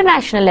say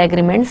international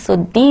agreements, so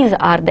these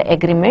are the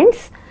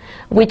agreements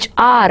which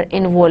are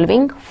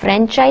involving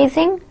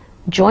franchising,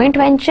 joint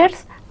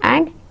ventures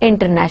and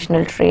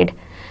international trade.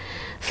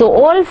 So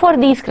all for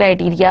these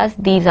criteria,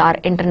 these are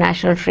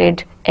international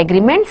trade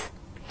agreements.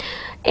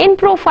 In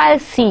profile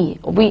C,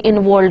 we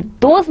involved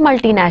those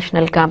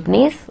multinational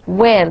companies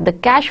where the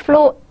cash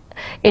flow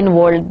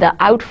involved the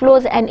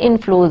outflows and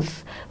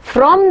inflows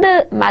from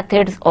the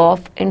methods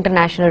of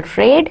international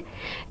trade,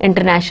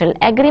 international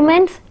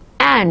agreements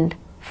and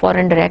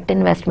foreign direct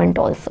investment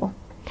also.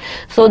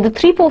 So the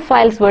three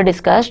profiles were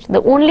discussed.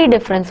 The only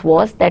difference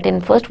was that in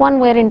first one,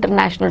 where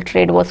international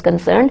trade was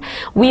concerned,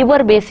 we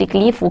were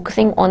basically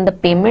focusing on the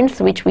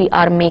payments which we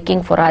are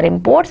making for our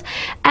imports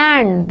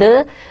and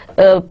the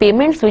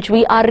payments which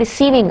we are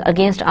receiving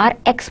against our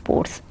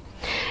exports.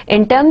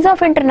 In terms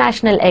of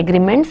international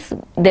agreements,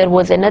 there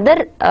was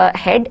another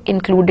head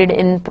included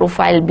in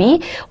profile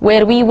B,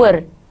 where we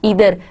were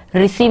either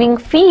receiving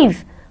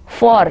fees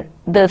for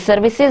the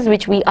services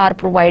which we are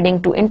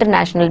providing to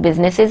international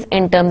businesses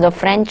in terms of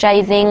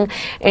franchising,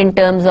 in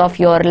terms of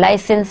your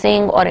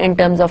licensing or in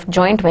terms of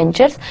joint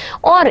ventures,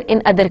 or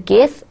in other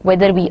case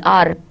whether we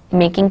are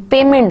making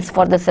payments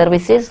for the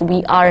services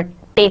we are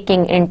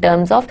taking in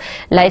terms of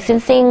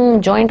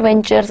licensing, joint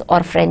ventures or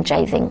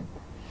franchising.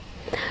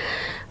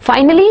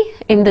 Finally,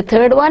 in the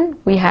third one,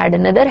 we had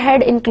another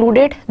head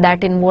included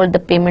that involved the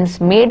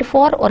payments made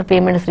for or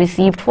payments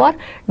received for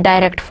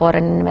direct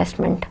foreign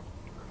investment.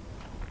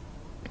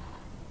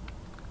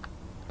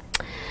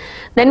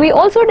 Then we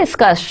also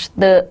discussed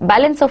the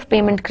balance of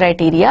payment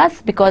criteria,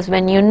 because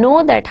when you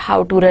know that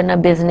how to run a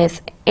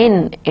business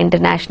in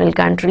international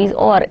countries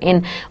or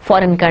in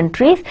foreign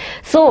countries,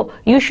 so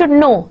you should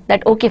know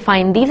that okay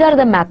fine, these are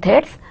the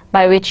methods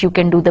by which you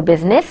can do the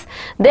business.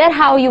 There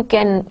how you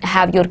can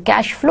have your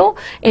cash flow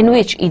in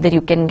which either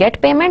you can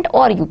get payment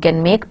or you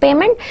can make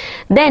payment.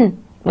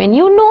 Then when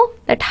you know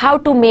that how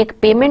to make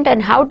payment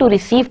and how to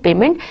receive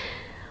payment,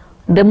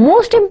 the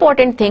most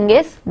important thing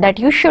is that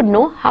you should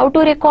know how to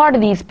record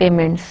these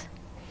payments.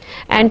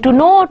 And to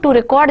know to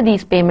record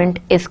these payments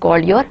is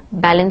called your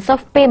balance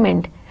of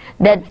payment.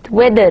 That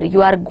whether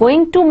you are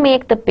going to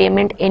make the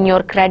payment in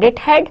your credit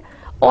head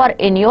or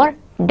in your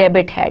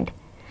debit head.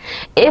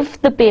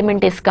 If the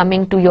payment is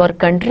coming to your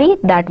country,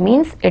 that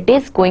means it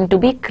is going to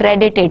be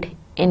credited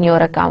in your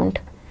account.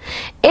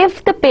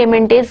 If the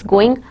payment is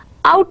going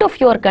out of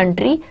your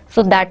country,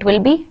 so that will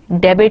be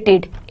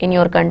debited in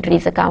your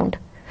country's account.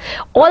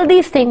 All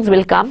these things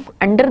will come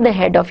under the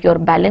head of your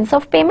balance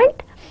of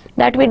payment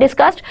that we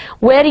discussed,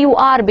 where you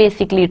are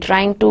basically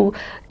trying to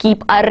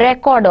keep a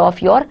record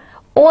of your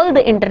all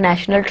the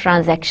international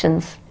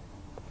transactions.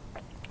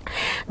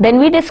 Then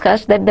we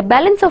discussed that the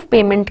balance of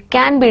payment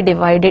can be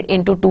divided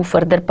into two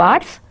further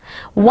parts.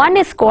 One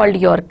is called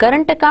your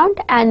current account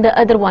and the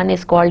other one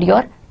is called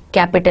your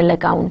capital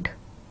account.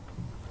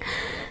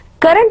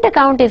 Current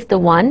account is the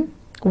one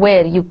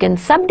where you can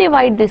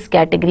subdivide this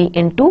category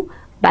into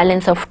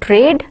balance of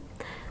trade,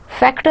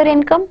 factor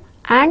income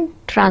and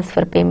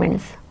transfer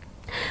payments.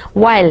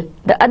 While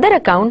the other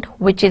account,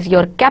 which is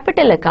your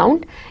capital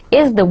account,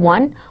 is the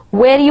one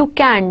where you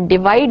can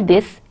divide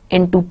this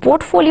into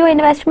portfolio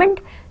investment,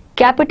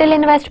 capital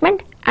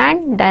investment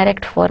and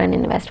direct foreign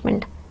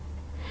investment.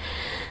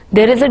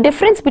 There is a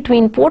difference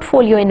between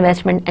portfolio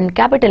investment and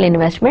capital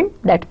investment,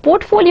 that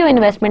portfolio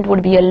investment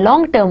would be a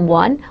long-term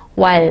one,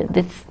 while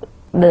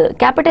the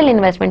capital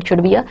investment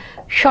should be a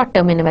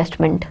short-term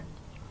investment.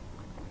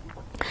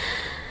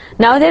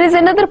 Now there is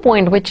another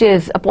point which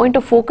is a point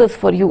of focus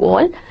for you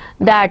all,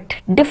 that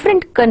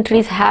different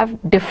countries have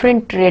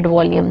different trade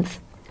volumes.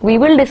 We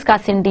will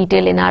discuss in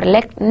detail in our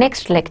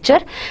next lecture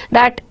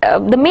that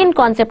the main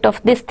concept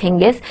of this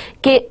thing is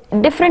कि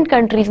different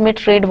countries में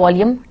trade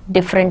volume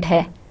different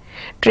है.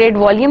 Trade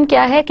volume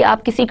क्या है कि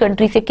आप किसी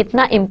country से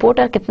कितना इंपोर्ट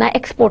और कितना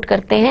एक्सपोर्ट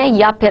करते हैं,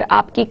 या फिर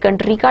आपकी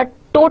कंट्री का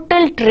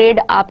टोटल ट्रेड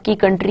आपकी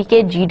कंट्री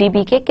के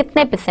जीडीपी के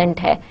कितने %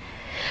 है.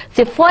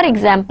 Say for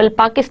example,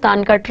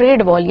 Pakistan का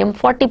trade volume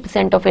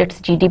 40% of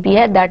its GDP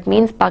है. That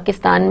means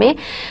पाकिस्तान में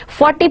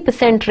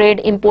 40%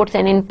 trade imports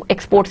and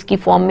exports की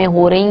form में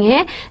हो रही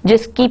हैं,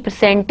 जिसकी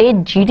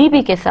percentage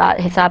GDP के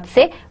हिसाब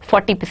से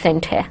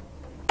 40% है.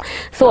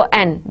 So,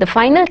 and the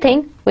final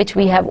thing which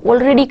we have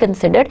already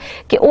considered,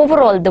 कि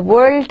overall the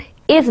world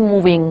is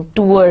moving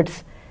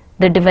towards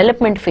the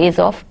development phase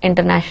of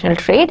international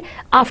trade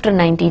after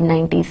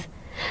 1990s.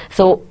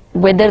 So,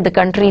 whether the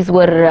countries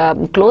were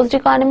closed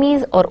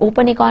economies or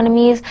open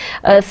economies,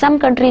 some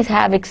countries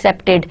have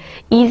accepted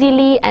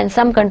easily and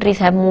some countries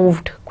have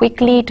moved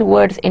quickly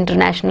towards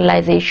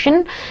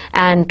internationalization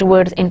and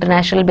towards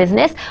international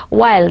business,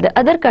 while the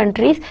other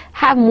countries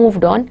have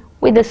moved on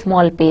with a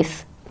small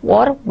pace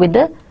or with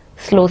a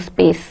slow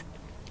pace.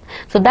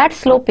 So that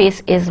slow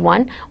pace is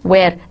one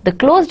where the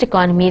closed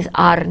economies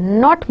are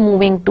not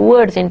moving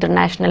towards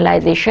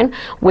internationalization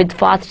with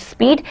fast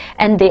speed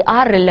and they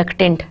are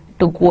reluctant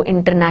to go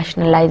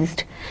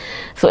internationalized.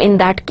 So in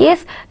that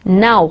case,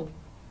 now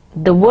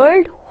the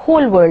world,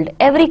 whole world,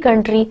 every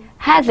country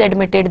has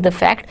admitted the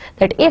fact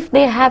that if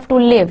they have to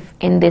live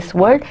in this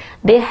world,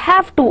 they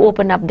have to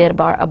open up their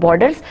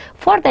borders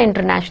for the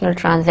international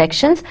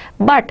transactions.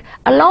 But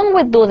along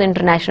with those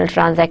international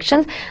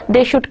transactions,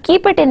 they should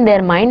keep it in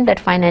their mind that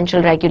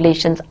financial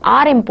regulations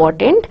are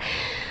important.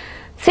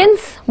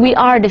 Since we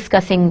are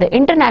discussing the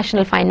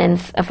international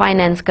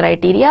finance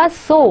criteria,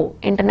 so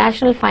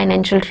international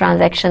financial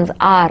transactions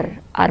are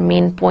our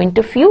main point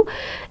of view.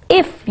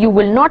 If you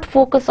will not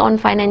focus on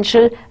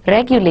financial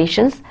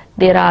regulations,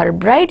 there are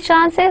bright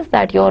chances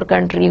that your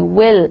country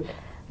will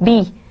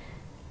be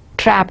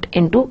trapped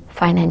into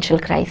financial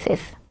crisis.